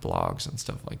blind blogs and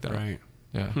stuff like that. Right.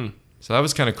 Yeah. So that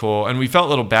was kind of cool. And we felt a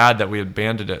little bad that we had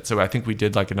abandoned it. So I think we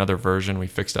did like another version. We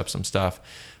fixed up some stuff,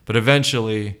 but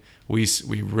eventually we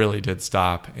really did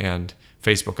stop. And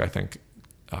Facebook, I think,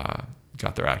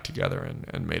 got their act together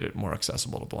and made it more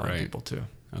accessible to blind Right. people too.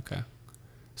 Okay.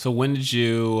 So when did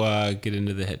you get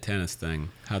into the hit tennis thing?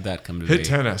 How'd that come to be? Hit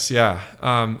tennis, yeah.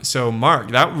 So Mark,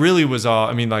 that really was all.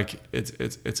 I mean, like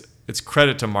it's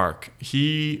credit to Mark.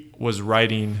 He was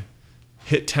writing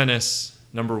Hit Tennis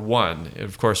 #1. It,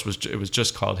 of course, it was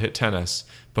just called Hit Tennis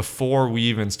before we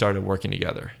even started working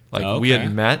together. Like we Okay.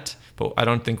 had met, but I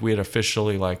don't think we had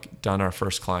officially like done our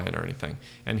first client or anything.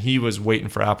 And he was waiting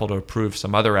for Apple to approve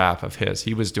some other app of his.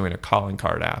 He was doing a calling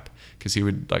card app because he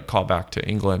would like call back to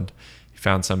England.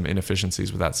 Found some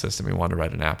inefficiencies with that system. He wanted to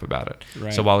write an app about it.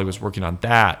 Right. So while he was working on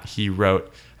that, he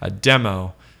wrote a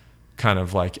demo kind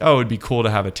of like, oh, it'd be cool to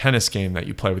have a tennis game that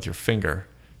you play with your finger.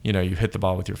 you hit the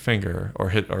ball with your finger, or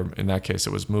in that case,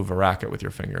 it was move a racket with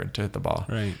your finger to hit the ball.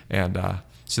 Right. And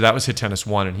so that was Hit Tennis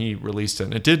 1, and he released it.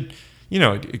 And it did,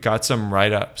 it got some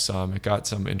write-ups. It got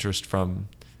some interest from,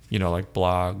 like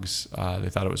blogs. They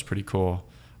thought it was pretty cool.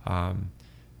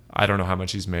 I don't know how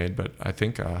much he's made, but I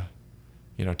think,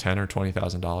 $10,000 or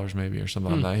 $20,000 maybe, or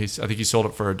something like that. I think he sold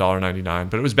it for $1.99,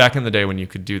 but it was back in the day when you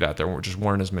could do that. There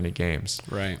weren't as many games.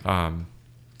 Right.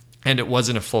 And it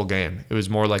wasn't a full game. It was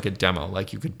more like a demo.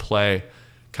 Like you could play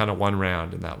kind of one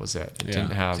round and that was it. It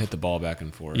didn't have hit the ball back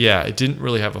and forth. Yeah, it didn't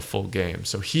really have a full game.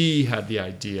 So he had the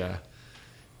idea,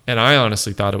 and I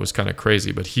honestly thought it was kind of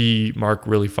crazy, but Mark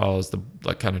really follows the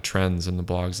like kind of trends in the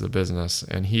blogs of the business,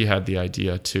 and he had the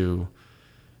idea to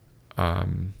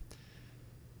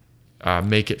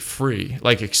make it free,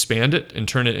 like expand it and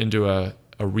turn it into a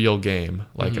real game,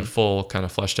 like a full kind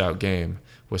of fleshed out game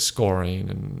with scoring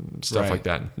and stuff like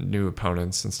that, and new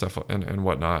opponents and stuff and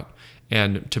whatnot,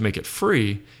 and to make it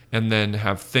free, and then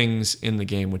have things in the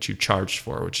game which you charged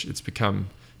for, which it's become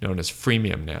known as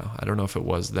freemium now. I don't know if it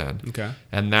was then. Okay.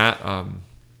 And that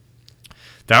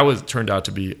turned out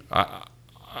to be,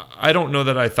 I don't know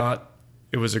that I thought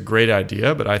it was a great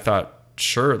idea, but I thought,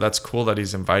 sure, that's cool that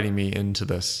he's inviting me into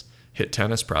this Hit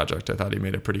Tennis project. I thought he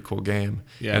made a pretty cool game.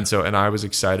 Yeah. And I was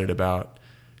excited about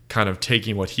kind of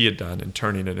taking what he had done and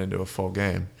turning it into a full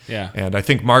game. Yeah. And I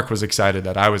think Mark was excited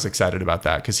that I was excited about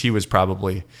that, because he was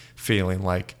probably feeling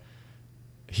like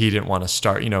he didn't want to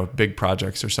start, big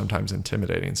projects are sometimes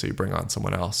intimidating, so you bring on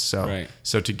someone else.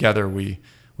 So together we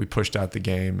pushed out the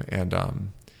game, and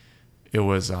it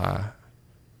was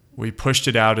we pushed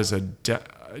it out as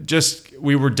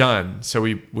we were done, so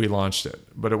we launched it,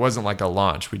 but it wasn't like a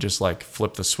launch. We just like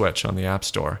flipped the switch on the App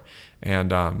Store,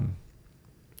 and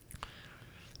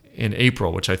in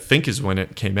April, which I think is when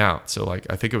it came out, so like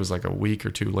I think it was like a week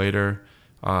or two later,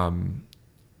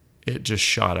 it just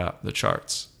shot up the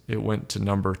charts. It went to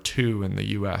number 2 in the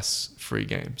U.S. free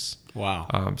games.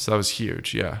 Wow. So that was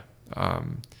huge. Yeah.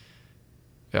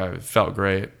 Yeah, it felt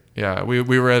great. Yeah, we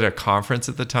were at a conference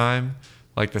at the time,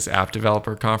 like this app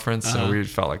developer conference. So we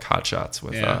felt like hotshots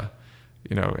with, at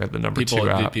the number 2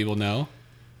 app. Did people know?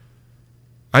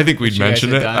 I think we'd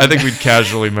mention it. I think we'd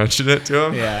casually mention it to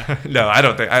them. Yeah. No, I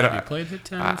don't think. Have you played Hit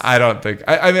Tennis? I don't think.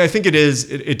 I mean, I think it is.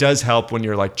 It does help when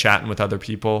you're like chatting with other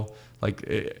people.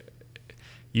 Like,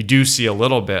 you do see a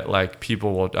little bit like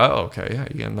people will. Oh, okay, yeah,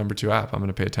 you get a number 2 app. I'm going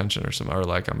to pay attention or something, or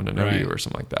like I'm going to know you or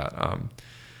something like that.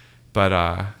 But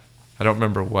I don't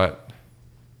remember what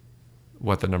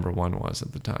the number 1 was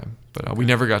at the time. But we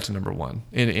never got to number 1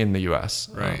 in the U.S.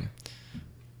 Right.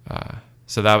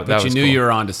 So that was you knew cool. you were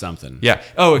onto something. Yeah.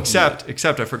 Oh, except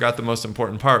I forgot the most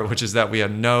important part, which is that we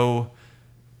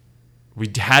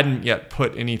hadn't yet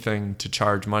put anything to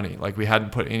charge money. Like we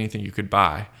hadn't put anything you could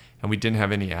buy, and we didn't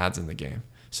have any ads in the game.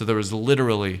 So there was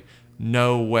literally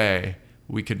no way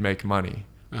we could make money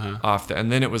off that.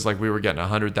 And then it was like we were getting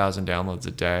 100,000 downloads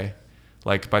a day.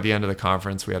 Like by the end of the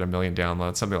conference, we had 1 million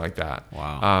downloads, something like that.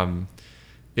 Wow.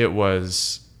 It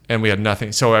was. And we had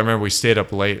nothing. So I remember we stayed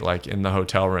up late, like in the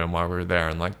hotel room while we were there,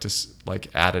 and like just like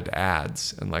added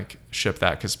ads and like shipped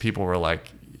that, because people were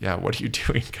like, "Yeah, what are you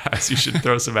doing, guys? You should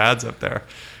throw some ads up there."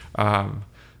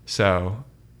 So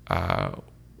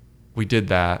we did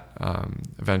that.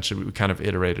 Eventually, we kind of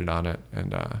iterated on it,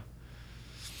 and I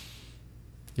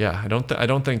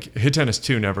don't think Hit Tennis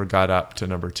 2 never got up to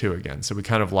number 2 again. So we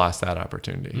kind of lost that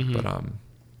opportunity.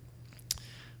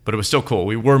 But it was still cool.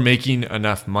 We were making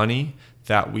enough money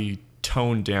that we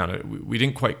toned down. We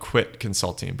didn't quite quit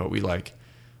consulting, but we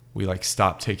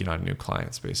stopped taking on new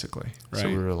clients basically. Right. So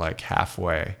we were like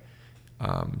halfway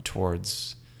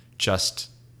towards just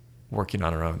working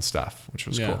on our own stuff, which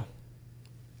was cool.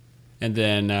 And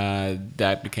then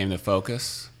that became the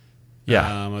focus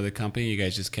of the company. You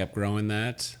guys just kept growing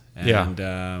that. And,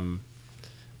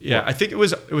 I think it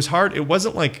was hard. It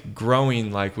wasn't like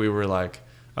growing like we were like,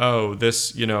 oh,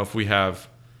 this, if we have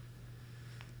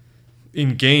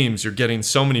in games, you're getting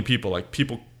so many people, like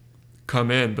people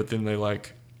come in, but then they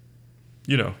like,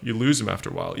 you lose them after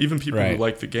a while. Even people who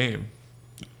like the game,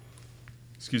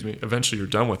 eventually you're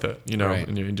done with it,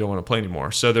 and you don't want to play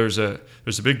anymore. So there's a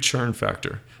big churn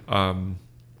factor.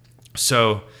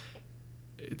 So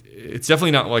it's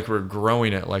definitely not like we're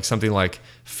growing it like something like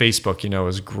Facebook,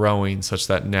 is growing such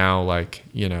that now like,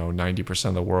 90%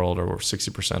 of the world or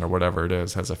 60% or whatever it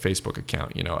is has a Facebook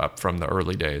account, up from the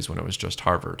early days when it was just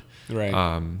Harvard. Right.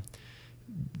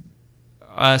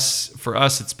 For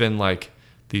us, it's been like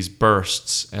these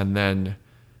bursts, and then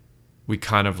we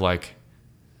kind of like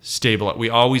stabilize. We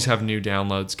always have new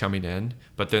downloads coming in,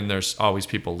 but then there's always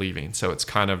people leaving. So it's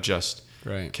kind of just,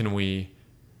 can we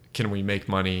make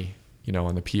money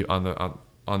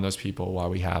on those people while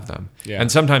we have them. Yeah.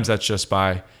 And sometimes that's just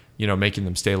by, making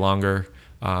them stay longer.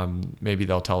 Maybe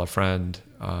they'll tell a friend,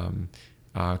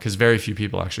 because very few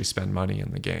people actually spend money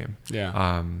in the game.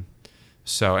 Yeah.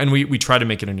 So, and we try to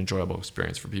make it an enjoyable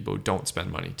experience for people who don't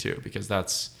spend money too, because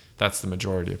that's the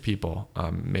majority of people.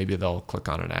 Maybe they'll click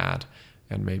on an ad,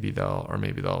 and maybe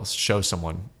they'll show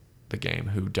someone the game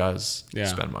who does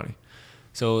spend money.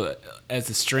 So as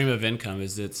a stream of income,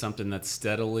 is it something that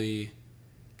steadily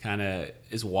kind of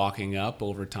is walking up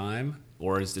over time,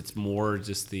 or is it more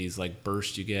just these like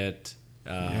bursts you get?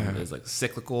 It's like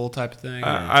cyclical type of thing?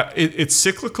 It's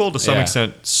cyclical to some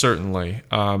extent, certainly.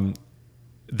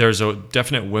 There's a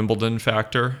definite Wimbledon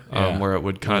factor where it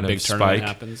would kind of spike.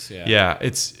 Happens.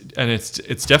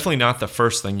 It's definitely not the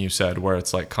first thing you said, where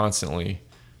it's like constantly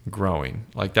growing.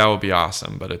 Like that would be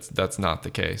awesome, but that's not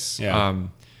the case.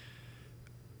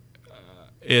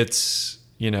 It's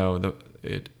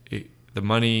the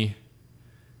money,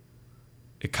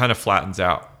 it kind of flattens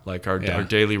out. Like our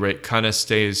daily rate kind of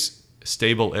stays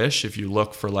stable-ish if you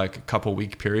look for like a couple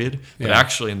week period, but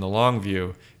actually in the long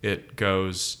view it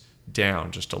goes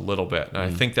down just a little bit. And I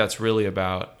think that's really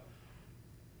about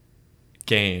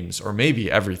games, or maybe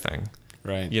everything.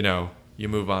 Right. You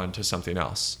move on to something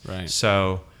else. Right.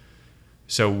 So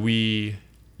we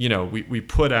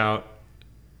put out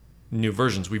new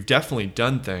versions. We've definitely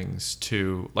done things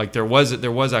to, like, there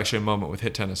was actually a moment with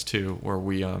Hit Tennis 2 where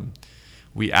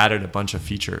we added a bunch of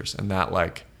features, and that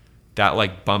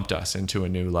bumped us into a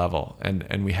new level,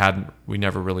 and we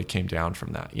never really came down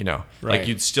from that. Right. Like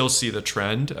you'd still see the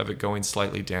trend of it going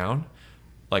slightly down,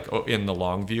 like in the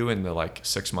long view, in the like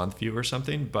 6-month view or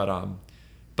something,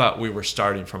 but we were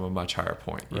starting from a much higher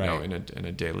point, in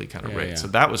a daily kind of rate. Yeah. So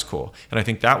that was cool. And I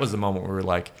think that was the moment where we were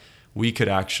like, we could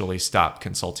actually stop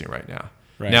consulting right now.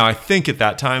 Right. Now, I think at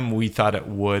that time we thought it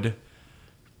would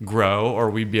grow, or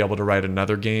we'd be able to write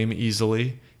another game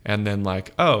easily. And then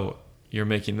like, oh, you're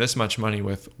making this much money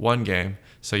with one game,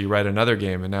 so you write another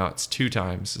game and now it's 2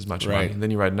 times as much money. And then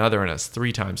you write another and it's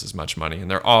 3 times as much money. And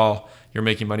you're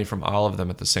making money from all of them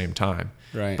at the same time.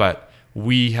 Right. But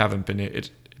we haven't been,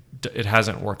 it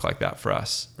hasn't worked like that for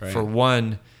us. Right. For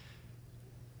one,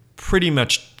 pretty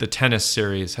much the tennis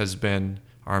series has been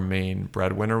our main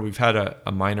breadwinner. We've had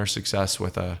a minor success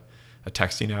with a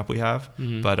texting app we have,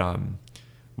 but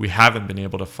we haven't been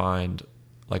able to find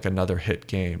like another hit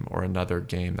game or another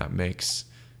game that makes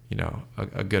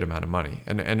a good amount of money,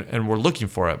 and we're looking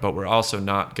for it, but we're also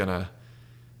not gonna.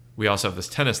 We also have this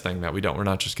tennis thing that we're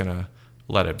not just gonna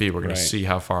let it be. We're gonna see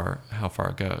how far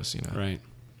it goes. Right.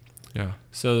 Yeah.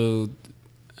 So,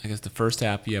 I guess the first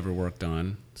app you ever worked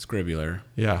on, Scribular.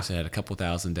 Yeah. You had a couple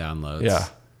thousand downloads. Yeah.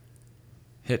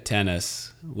 Hit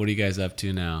Tennis. What are you guys up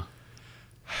to now?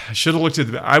 I should have looked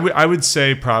at I would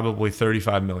say probably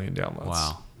 35 million downloads.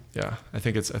 Wow. Yeah, I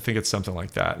think it's something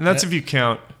like that, and that's if you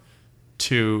count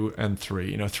 2 and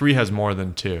 3. 3 has more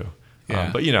than 2, Yeah.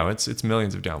 But it's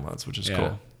millions of downloads, which is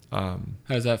cool. How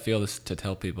does that feel to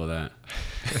tell people that?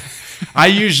 I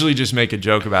usually just make a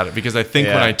joke about it, because I think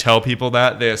when I tell people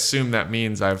that, they assume that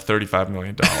means I have $35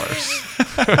 million.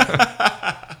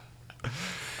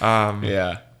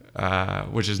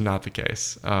 Which is not the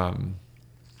case.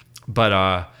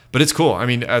 But it's cool. I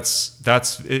mean,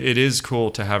 it is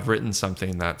cool to have written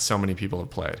something that so many people have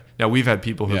played. Now, we've had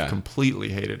people who have completely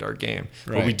hated our game,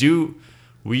 but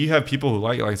we have people who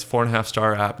like it. Like, it's a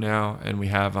 4.5-star app now, and we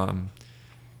have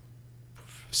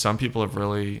some people have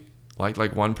really liked.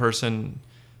 Like, one person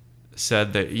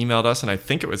said, they emailed us, and I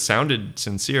think it sounded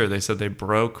sincere. They said they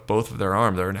broke both of their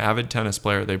arms. They're an avid tennis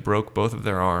player. They broke both of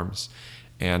their arms,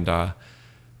 and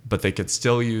but they could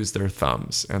still use their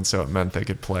thumbs, and so it meant they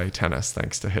could play tennis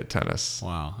thanks to Hit Tennis.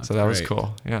 Wow. So that was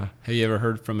cool. Yeah. Have you ever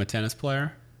heard from a tennis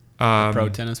player? A pro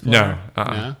tennis player?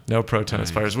 No pro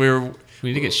tennis players. We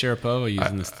need to get Sharapova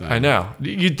using this thing. I know.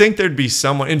 You'd think there'd be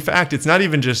someone. In fact, it's not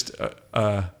even just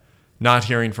not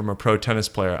hearing from a pro tennis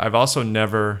player. I've also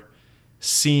never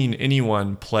seen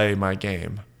anyone play my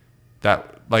game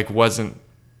that like wasn't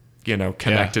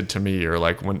connected to me, or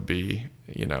like wouldn't be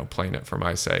playing it for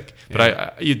my sake.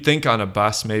 But you'd think on a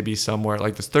bus, maybe somewhere,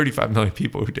 like there's 35 million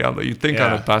people who download. You'd think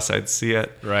on a bus I'd see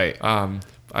it. Right.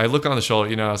 I look on the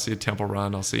shoulder, I'll see a Temple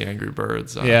Run, I'll see Angry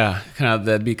Birds.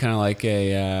 That'd be kind of like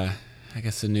a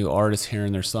new artist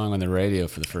hearing their song on the radio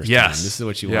for the first time. This is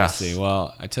what you want to see.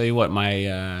 Well, I tell you what, my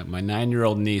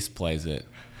 9-year-old niece plays it,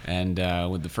 and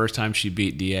with the first time she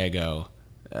beat Diego,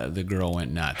 the girl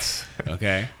went nuts.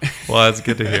 Okay. Well, that's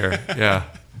good to hear. Yeah.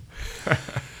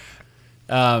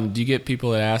 Do you get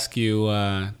people that ask you?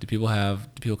 Do people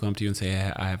come to you and say,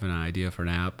 hey, "I have an idea for an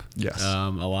app"? Yes. A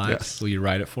lot. Yes. Will you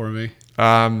write it for me?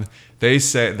 They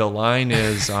say the line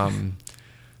is, "I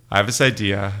have this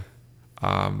idea."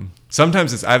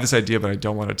 Sometimes it's, "I have this idea, but I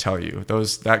don't want to tell you."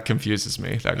 That confuses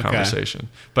me. That conversation.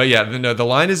 But yeah, the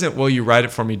line isn't, "Will you write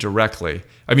it for me directly?"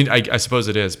 I mean, I suppose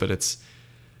it is, but it's,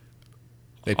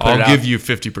 "I'll give you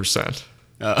 50%."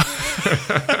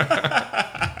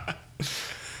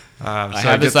 I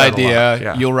have this idea.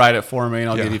 Yeah. You'll write it for me, and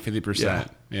I'll give you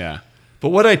 50%. Yeah. But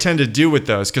what I tend to do with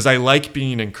those, because I like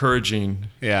being encouraging.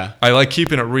 Yeah. I like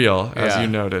keeping it real, as you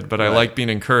noted, but I like being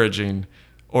encouraging,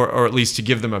 or at least to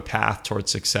give them a path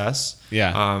towards success.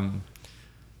 Yeah.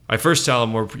 I first tell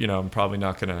them I'm probably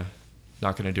not gonna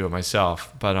do it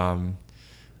myself, but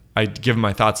I give them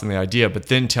my thoughts on the idea, but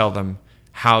then tell them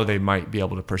how they might be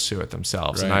able to pursue it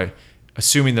themselves. Right. And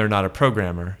assuming they're not a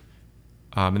programmer,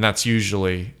 and that's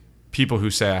usually people who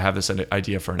say, "I have this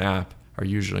idea for an app," are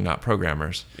usually not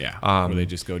programmers. Yeah. Or they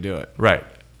just go do it. Right.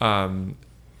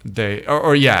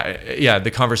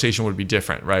 The conversation would be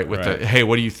different, right? With the, "Hey,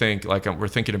 what do you think? Like, we're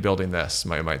thinking of building this,"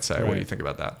 I might say. Right. "What do you think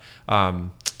about that?"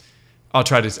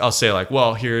 I'll say like,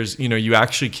 "Well, here's, you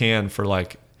actually can for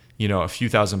like, a few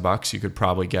 $1,000, you could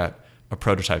probably get a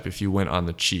prototype if you went on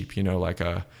the cheap,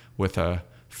 with a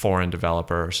foreign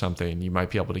developer or something, you might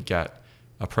be able to get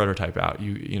a prototype out.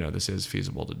 This is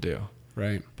feasible to do."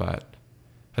 Right. But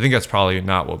I think that's probably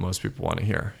not what most people want to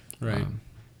hear. Right.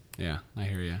 Yeah, I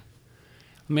hear you.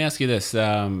 Let me ask you this.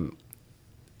 So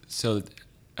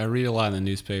I read a lot in the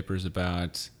newspapers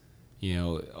about,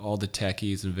 all the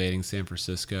techies invading San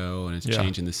Francisco and it's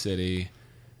changing the city.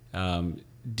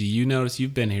 Do you notice,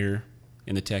 you've been here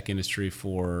in the tech industry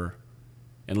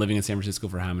and living in San Francisco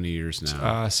for how many years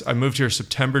now? I moved here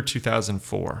September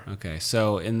 2004. Okay,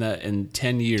 so in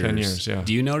 10 years, 10 years, yeah.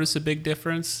 Do you notice a big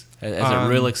difference? Has it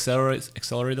really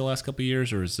accelerated the last couple of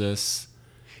years, or is this?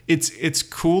 It's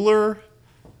cooler.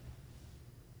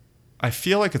 I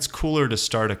feel like it's cooler to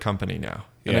start a company now,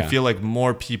 and I feel like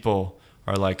more people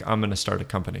are like, "I'm going to start a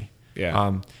company."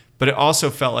 Yeah. But it also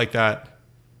felt like that.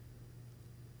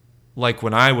 Like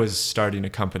when I was starting a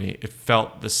company, it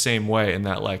felt the same way in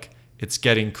that like, it's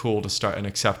getting cool to start and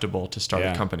acceptable to start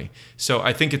a company. So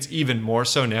I think it's even more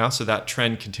so now. So that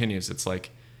trend continues. It's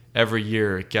like every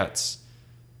year it gets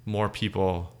more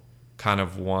people kind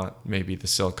of want maybe the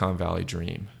Silicon Valley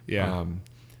dream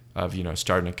of,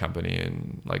 starting a company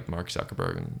and like Mark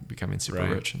Zuckerberg and becoming super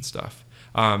rich and stuff.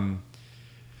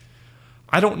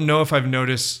 I don't know if I've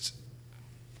noticed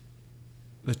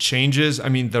the changes. I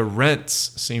mean, the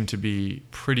rents seem to be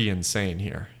pretty insane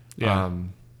here. Yeah.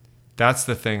 That's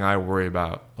the thing I worry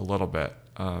about a little bit,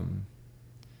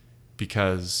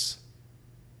 because,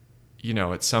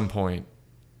 at some point,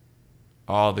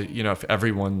 if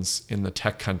everyone's in the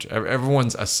tech country,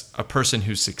 everyone's a person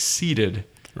who succeeded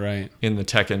in the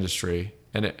tech industry,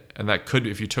 and that could,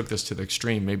 if you took this to the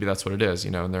extreme, maybe that's what it is,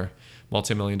 and they're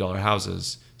multi-million-dollar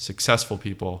houses, successful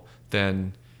people,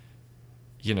 then,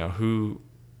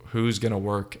 who's going to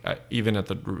work even at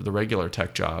the regular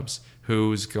tech jobs?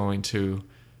 Who's going to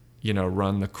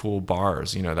run the cool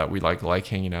bars, that we like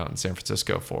hanging out in San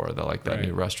Francisco for, that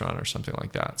new restaurant or something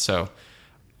like that. So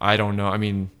I don't know. I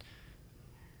mean,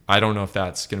 I don't know if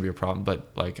that's going to be a problem,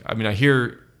 but I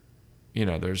hear,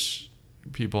 there's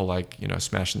people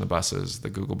smashing the buses, the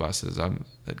Google buses.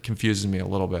 That confuses me a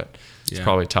little bit. It's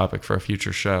probably a topic for a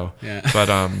future show. Yeah. But,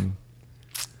 I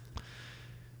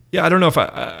don't know if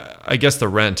I guess the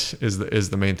rent is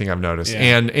the main thing I've noticed.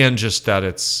 And just that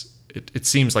it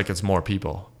seems like it's more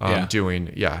people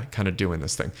doing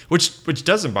this thing, which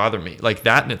doesn't bother me. Like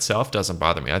that in itself doesn't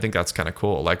bother me. I think that's kind of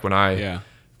cool. Like when I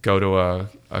go to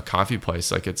a coffee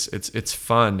place, like it's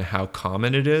fun how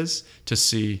common it is to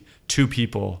see two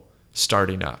people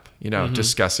starting up,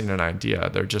 discussing an idea.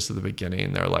 They're just at the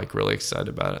beginning. They're like really excited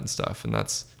about it and stuff. And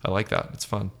I like that. It's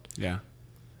fun. Yeah.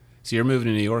 So you're moving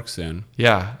to New York soon.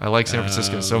 Yeah. I like San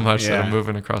Francisco so much that I'm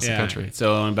moving across the country.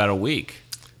 So in about a week.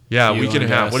 Yeah, a week and a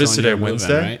half. What is today?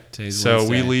 Wednesday? Right? Today's so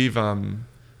Wednesday. We leave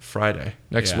Friday.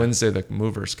 Next Wednesday, the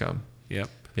movers come. Yep.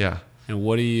 Yeah. And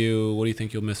what do you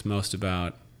think you'll miss most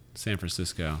about San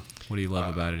Francisco? What do you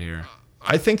love about it here?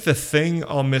 I think the thing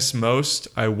I'll miss most,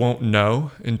 I won't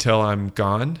know until I'm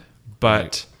gone,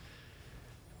 but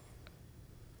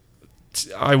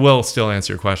I will still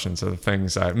answer your questions. So the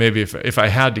things maybe if I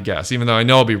had to guess, even though I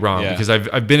know I'll be wrong, because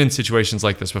I've been in situations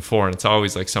like this before, and it's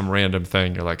always like some random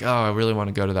thing. You're like, oh, I really want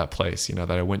to go to that place, that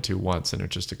I went to once, and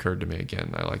it just occurred to me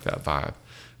again. I like that vibe.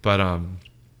 But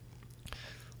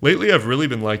lately I've really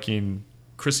been liking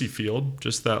Crissy Field,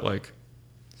 just that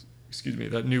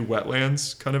that new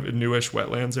wetlands, kind of a newish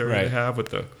wetlands area Right. they have with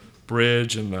the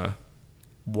bridge and the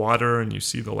water, and you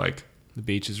see the like The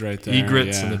beach is right there.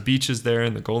 egrets yeah. and the beaches there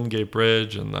and the Golden Gate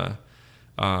Bridge and the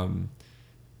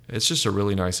it's just a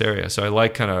really nice area. So I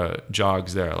like kind of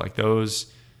jogs there. Like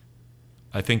those,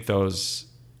 I think those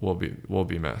will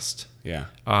be missed. Yeah.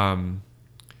 I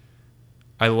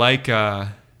like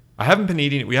we haven't been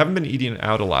eating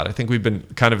out a lot. I think we've been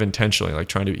kind of intentionally like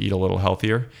trying to eat a little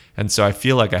healthier. And so I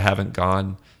feel like I haven't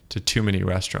gone to too many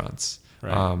restaurants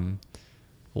Right.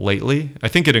 lately. I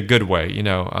think in a good way,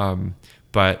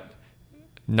 but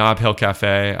Nob Hill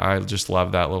Cafe, I just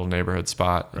love that little neighborhood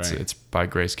spot. Right. It's by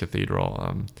Grace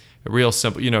Cathedral. A real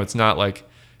simple, it's not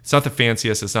the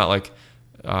fanciest. It's not like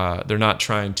they're not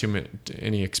trying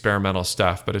any experimental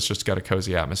stuff, but it's just got a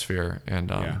cozy atmosphere. And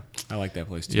Yeah. I like that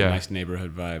place too. yeah. Nice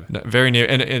neighborhood vibe. very near,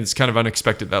 and it's kind of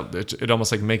unexpected that it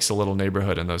almost like makes a little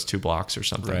neighborhood in those 2 blocks or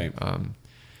something. Right.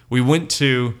 We went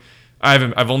to,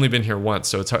 I've only been here once,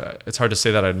 so it's hard to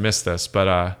say that I'd missed this,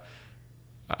 but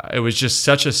it was just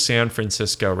such a San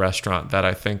Francisco restaurant that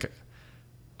I think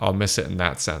I'll miss it in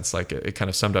that sense. Like it kind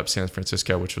of summed up San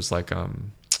Francisco, which was like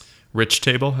Rich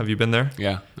Table. Have you been there?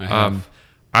 Yeah. I have.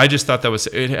 I just thought that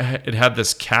it had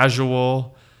this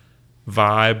casual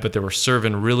vibe, but they were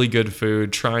serving really good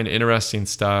food, trying interesting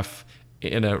stuff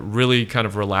in a really kind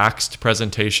of relaxed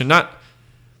presentation. Not,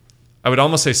 I would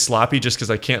almost say sloppy just because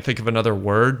I can't think of another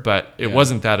word, but it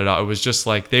wasn't that at all. It was just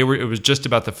like it was just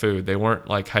about the food. They weren't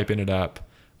like hyping it up.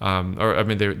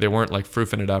 They weren't like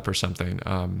froofing it up or something.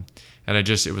 And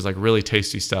it was like really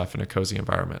tasty stuff in a cozy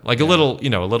environment. Like a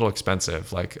little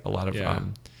expensive, like a lot of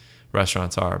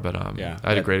restaurants are, but I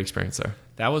had a great experience there.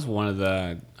 That was one of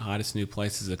the hottest new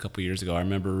places a couple years ago. I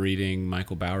remember reading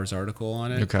Michael Bauer's article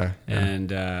on it. Okay. Yeah. And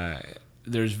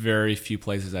there's very few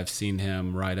places I've seen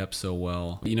him write up so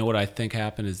well. You know what I think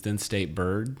happened is then State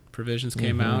Bird Provisions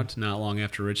came out not long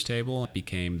after Rich Table. It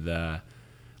became the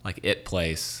it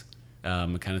place.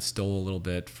 It kind of stole a little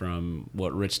bit from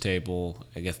what Rich Table,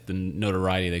 I guess, the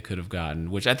notoriety they could have gotten,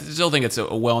 which I still think it's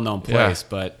a well-known place,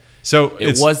 but so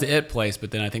it was the it place. But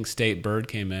then I think State Bird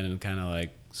came in and kind of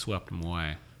swept them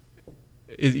away.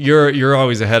 You're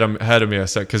always ahead of me,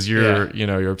 because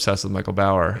you're obsessed with Michael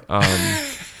Bauer.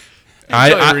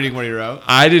 I'm reading what he wrote.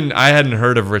 I hadn't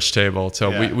heard of Rich Table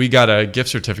till we got a gift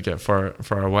certificate for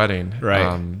our wedding,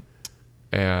 Right.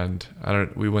 And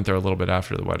we went there a little bit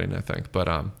after the wedding, I think, but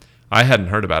I hadn't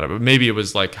heard about it, but maybe it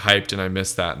was like hyped and I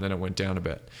missed that, and then it went down a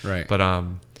bit. Right. But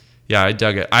I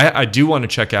dug it. I do want to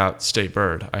check out State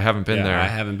Bird. I haven't been there. I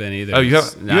haven't been either. Oh, you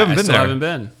haven't been I there? still haven't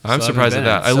been. I'm Still surprised haven't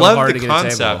at that. been. I So love hard the to get a table.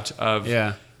 concept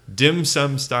of dim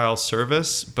sum style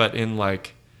service, but in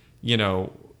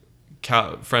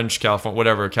French, California,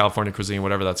 whatever, California cuisine,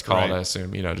 whatever that's called, Right. I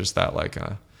assume, just that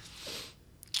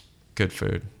good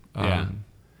food. Yeah.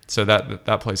 So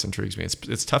that place intrigues me.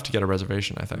 It's tough to get a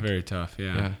reservation, I think. Very tough.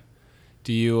 Yeah. Yeah.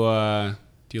 Do you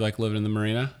like living in the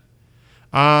marina?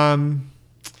 I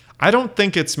don't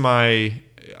think it's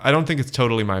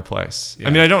totally my place. Yeah.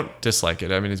 I mean, I don't dislike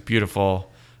it. I mean, it's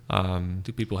beautiful.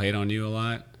 Do people hate on you a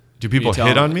lot? Do people You tell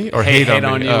hit them- on me or hate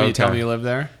on me? you Oh, when you tell okay. me you live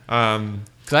there?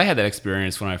 Because I had that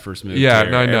experience when I first moved Yeah,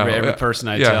 here. no, I know. Every person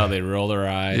I Yeah. tell, they roll their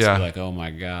eyes. Yeah. Be like, oh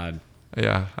my God.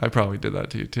 Yeah, I probably did that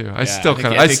to you too. I I still think-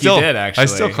 kind I of, think you did, I actually.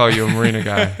 still call you a marina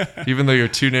guy, even though you're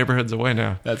 2 neighborhoods away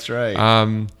now. That's right.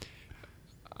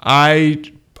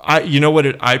 You know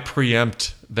what? I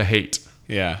preempt the hate.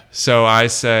 yeah. So I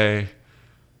say,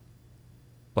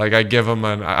 I give them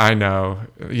I know,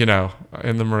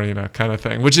 in the marina kind of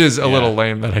thing, which is a little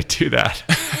lame that I do that.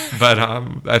 But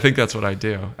I think that's what I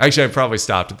do. Actually, I probably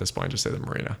stopped at this point, just say the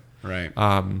marina. Right.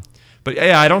 But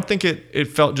yeah, I don't think it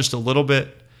felt just a little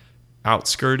bit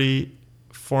outskirty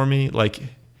for me. Like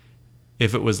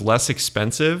if it was less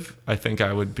expensive, I think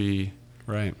I would be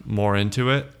right. more into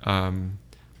it.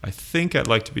 I think I'd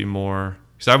like to be more,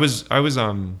 because I was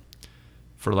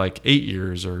for 8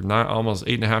 years or not, almost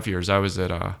 8.5 years, I was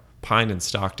at Pine in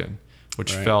Stockton,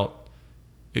 which Right. felt,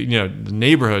 the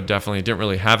neighborhood definitely didn't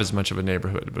really have as much of a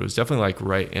neighborhood, but it was definitely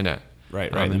right in it.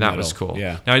 Right in and the that middle. was cool.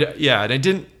 Yeah. Now, and I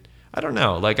didn't, I don't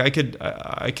know, I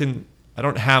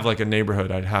don't have a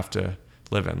neighborhood I'd have to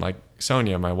live in. Like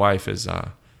Sonia, my wife,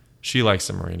 she likes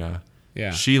the marina.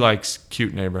 Yeah. She likes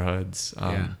cute neighborhoods.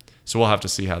 Yeah. So we'll have to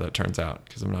see how that turns out,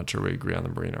 because I'm not sure we agree on the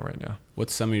marina right now.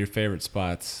 What's some of your favorite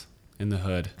spots in the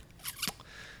hood?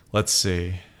 Let's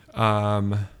see.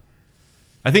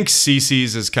 I think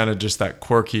Cece's is kind of just that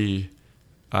quirky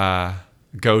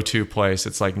go-to place.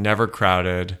 It's never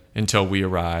crowded until we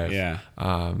arrive. Yeah.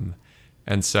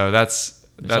 And so that's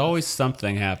There's always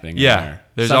something happening. Yeah, in there.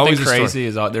 there's something always a story. crazy.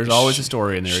 There's always a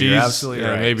story in there. You're absolutely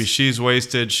right. Maybe she's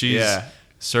wasted. She's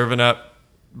serving up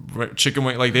chicken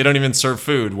wing. Like, they don't even serve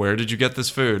food. Where did you get this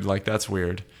food? Like, that's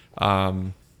weird.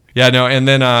 And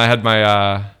then I had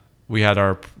we had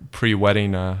our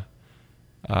pre-wedding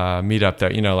meetup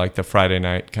there. Like the Friday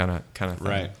night kind of thing.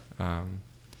 Right.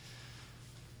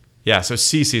 So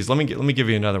Cece's. Let me give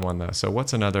you another one though. So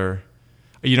what's another?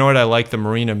 You know what? I like the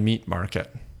Marina Meat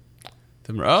Market.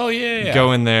 You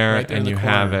go in there right and you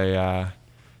have a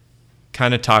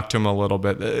kind of talk to them a little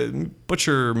bit. The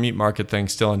butcher meat market thing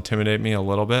still intimidate me a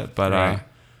little bit, but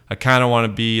I kind of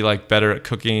want to be like better at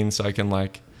cooking, so I can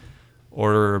like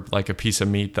order like a piece of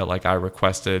meat that like I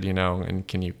requested, and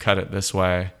can you cut it this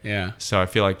way? Yeah. So I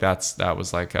feel like that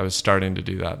was like I was starting to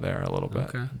do that there a little bit.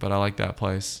 Okay. But I like that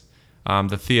place.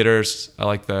 The theaters, I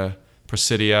like the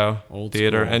Presidio Old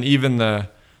Theater, school. and even the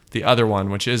other one,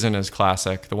 which isn't as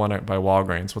classic, the one by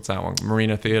Walgreens. What's that one?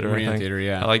 Marina Theater, I think. Theater,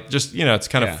 yeah. I like just, it's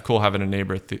kind of cool having a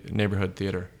neighborhood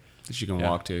theater. That you can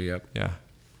walk to, yep. Yeah.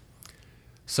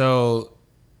 So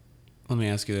let me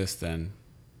ask you this then.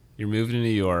 You're moving to New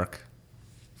York,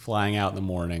 flying out in the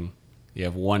morning. You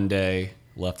have one day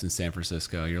left in San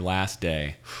Francisco, your last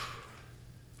day.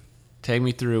 Take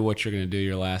me through what you're going to do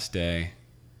your last day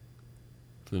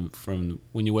from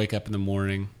when you wake up in the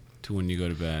morning to when you go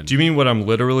to bed. Do you mean what I'm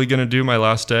literally going to do my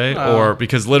last day? Or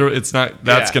because literally it's not,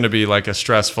 that's going to be like a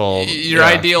stressful. Your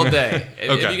ideal day. If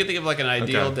Okay. you could think of like an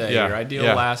ideal day, your ideal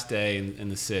last day in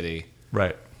the city,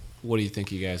 Right. what do you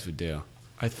think you guys would do?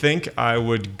 I think I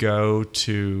would go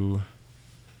to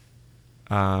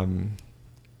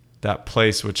that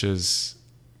place which is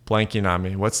blanking on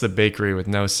me. What's the bakery with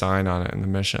no sign on it in the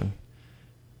Mission?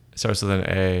 It starts with an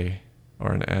A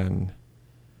or an N.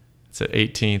 It's at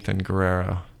 18th and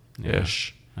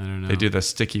Guerrero-ish. I don't know. They do the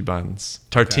sticky buns.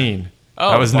 Tartine. Okay.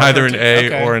 Oh, that was neither an A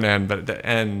okay. or an N, but the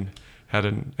N had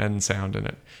an N sound in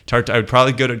it. I would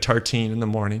probably go to Tartine in the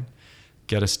morning,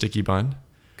 get a sticky bun.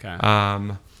 Okay.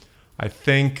 I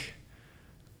think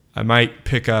I might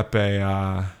pick up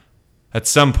at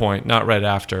some point, not right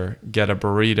after, get a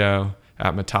burrito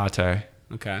at Metate.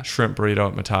 Okay. Shrimp burrito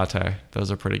at Metate. Those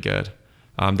are pretty good.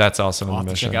 That's also in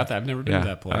the Mission. Check out that. I've never been to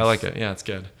that place. I like it. Yeah, it's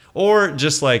good. Or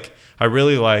just like, I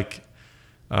really like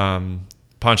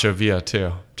Pancho Villa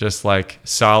too. Just like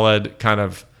solid kind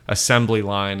of assembly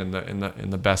line in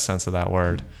the best sense of that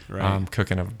word. Right.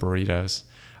 Cooking of burritos.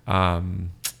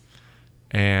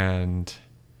 And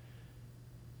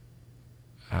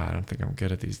I don't think I'm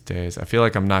good at these days. I feel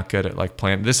like I'm not good at like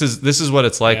planning. This is what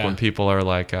it's like when people are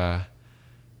like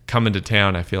coming to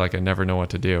town. I feel like I never know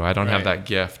what to do. I don't have that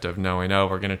gift of knowing,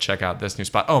 we're going to check out this new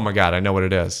spot. Oh my God, I know what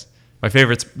it is. My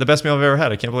favorite's the best meal I've ever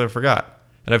had. I can't believe I forgot.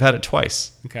 And I've had it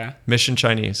twice. Okay. Mission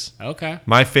Chinese. Okay.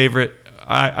 My favorite,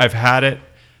 I've had it.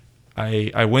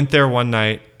 I went there one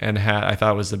night and I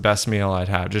thought it was the best meal I'd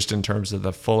had, just in terms of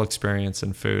the full experience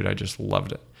in food. I just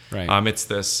loved it. Right. It's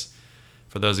this,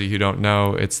 for those of you who don't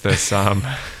know, it's this,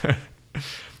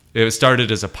 it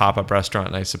started as a pop-up restaurant,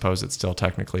 and I suppose it still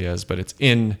technically is, but it's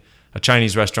in a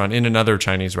Chinese restaurant, in another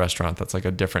Chinese restaurant that's like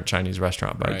a different Chinese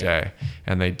restaurant by day.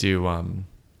 And they do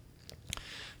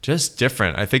just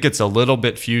different. I think it's a little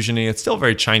bit fusiony. It's still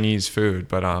very Chinese food,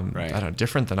 but I don't know,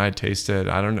 different than I'd tasted.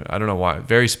 I don't know why.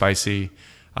 Very spicy,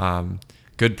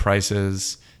 good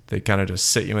prices. They kind of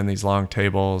just sit you in these long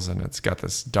tables, and it's got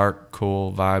this dark,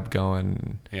 cool vibe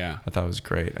going. Yeah, I thought it was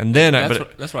great. And then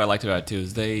that's what I liked about it too,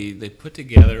 is they put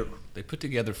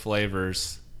together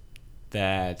flavors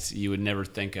that you would never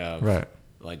think of,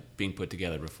 like being put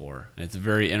together before. And it's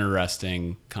very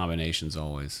interesting combinations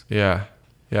always. Yeah.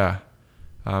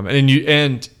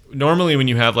 And normally when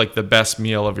you have like the best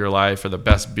meal of your life or the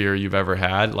best beer you've ever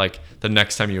had, like the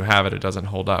next time you have it, it doesn't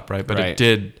hold up, right? But it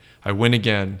did. I went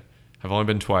again. I've only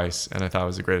been twice, and I thought it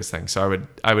was the greatest thing. So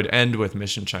I would end with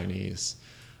Mission Chinese,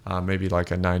 maybe like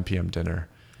a 9 p.m. dinner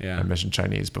at Mission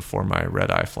Chinese before my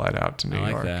red-eye flight out to New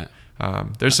York. I like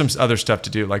that. There's some other stuff to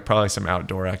do, like probably some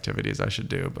outdoor activities I should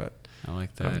do, but I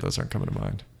like that. Those aren't coming to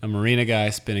mind. A marina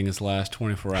guy spending his last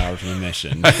 24 hours in the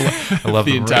Mission. I love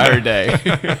the entire day.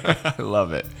 I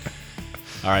love it.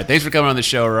 All right. Thanks for coming on the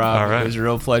show, Rob. All right. It was a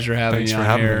real pleasure having Thanks you for on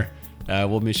having here.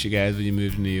 We'll miss you guys when you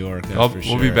move to New York. That's for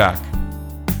sure. We'll be back.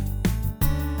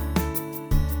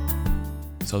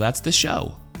 So that's the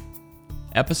show.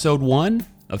 Episode 1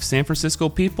 of San Francisco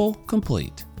People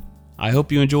complete. I hope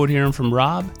you enjoyed hearing from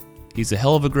Rob. He's a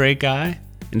hell of a great guy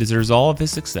and deserves all of his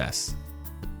success.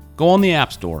 Go on the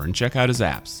App Store and check out his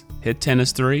apps, Hit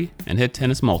Tennis 3 and Hit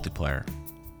Tennis Multiplayer.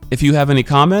 If you have any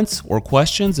comments or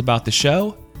questions about the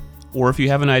show, or if you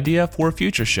have an idea for a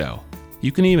future show,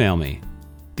 you can email me.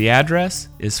 The address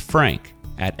is frank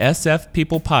at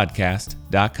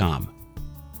sfpeoplepodcast.com.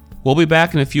 We'll be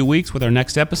back in a few weeks with our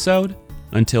next episode.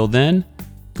 Until then,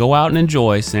 go out and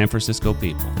enjoy San Francisco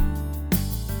people.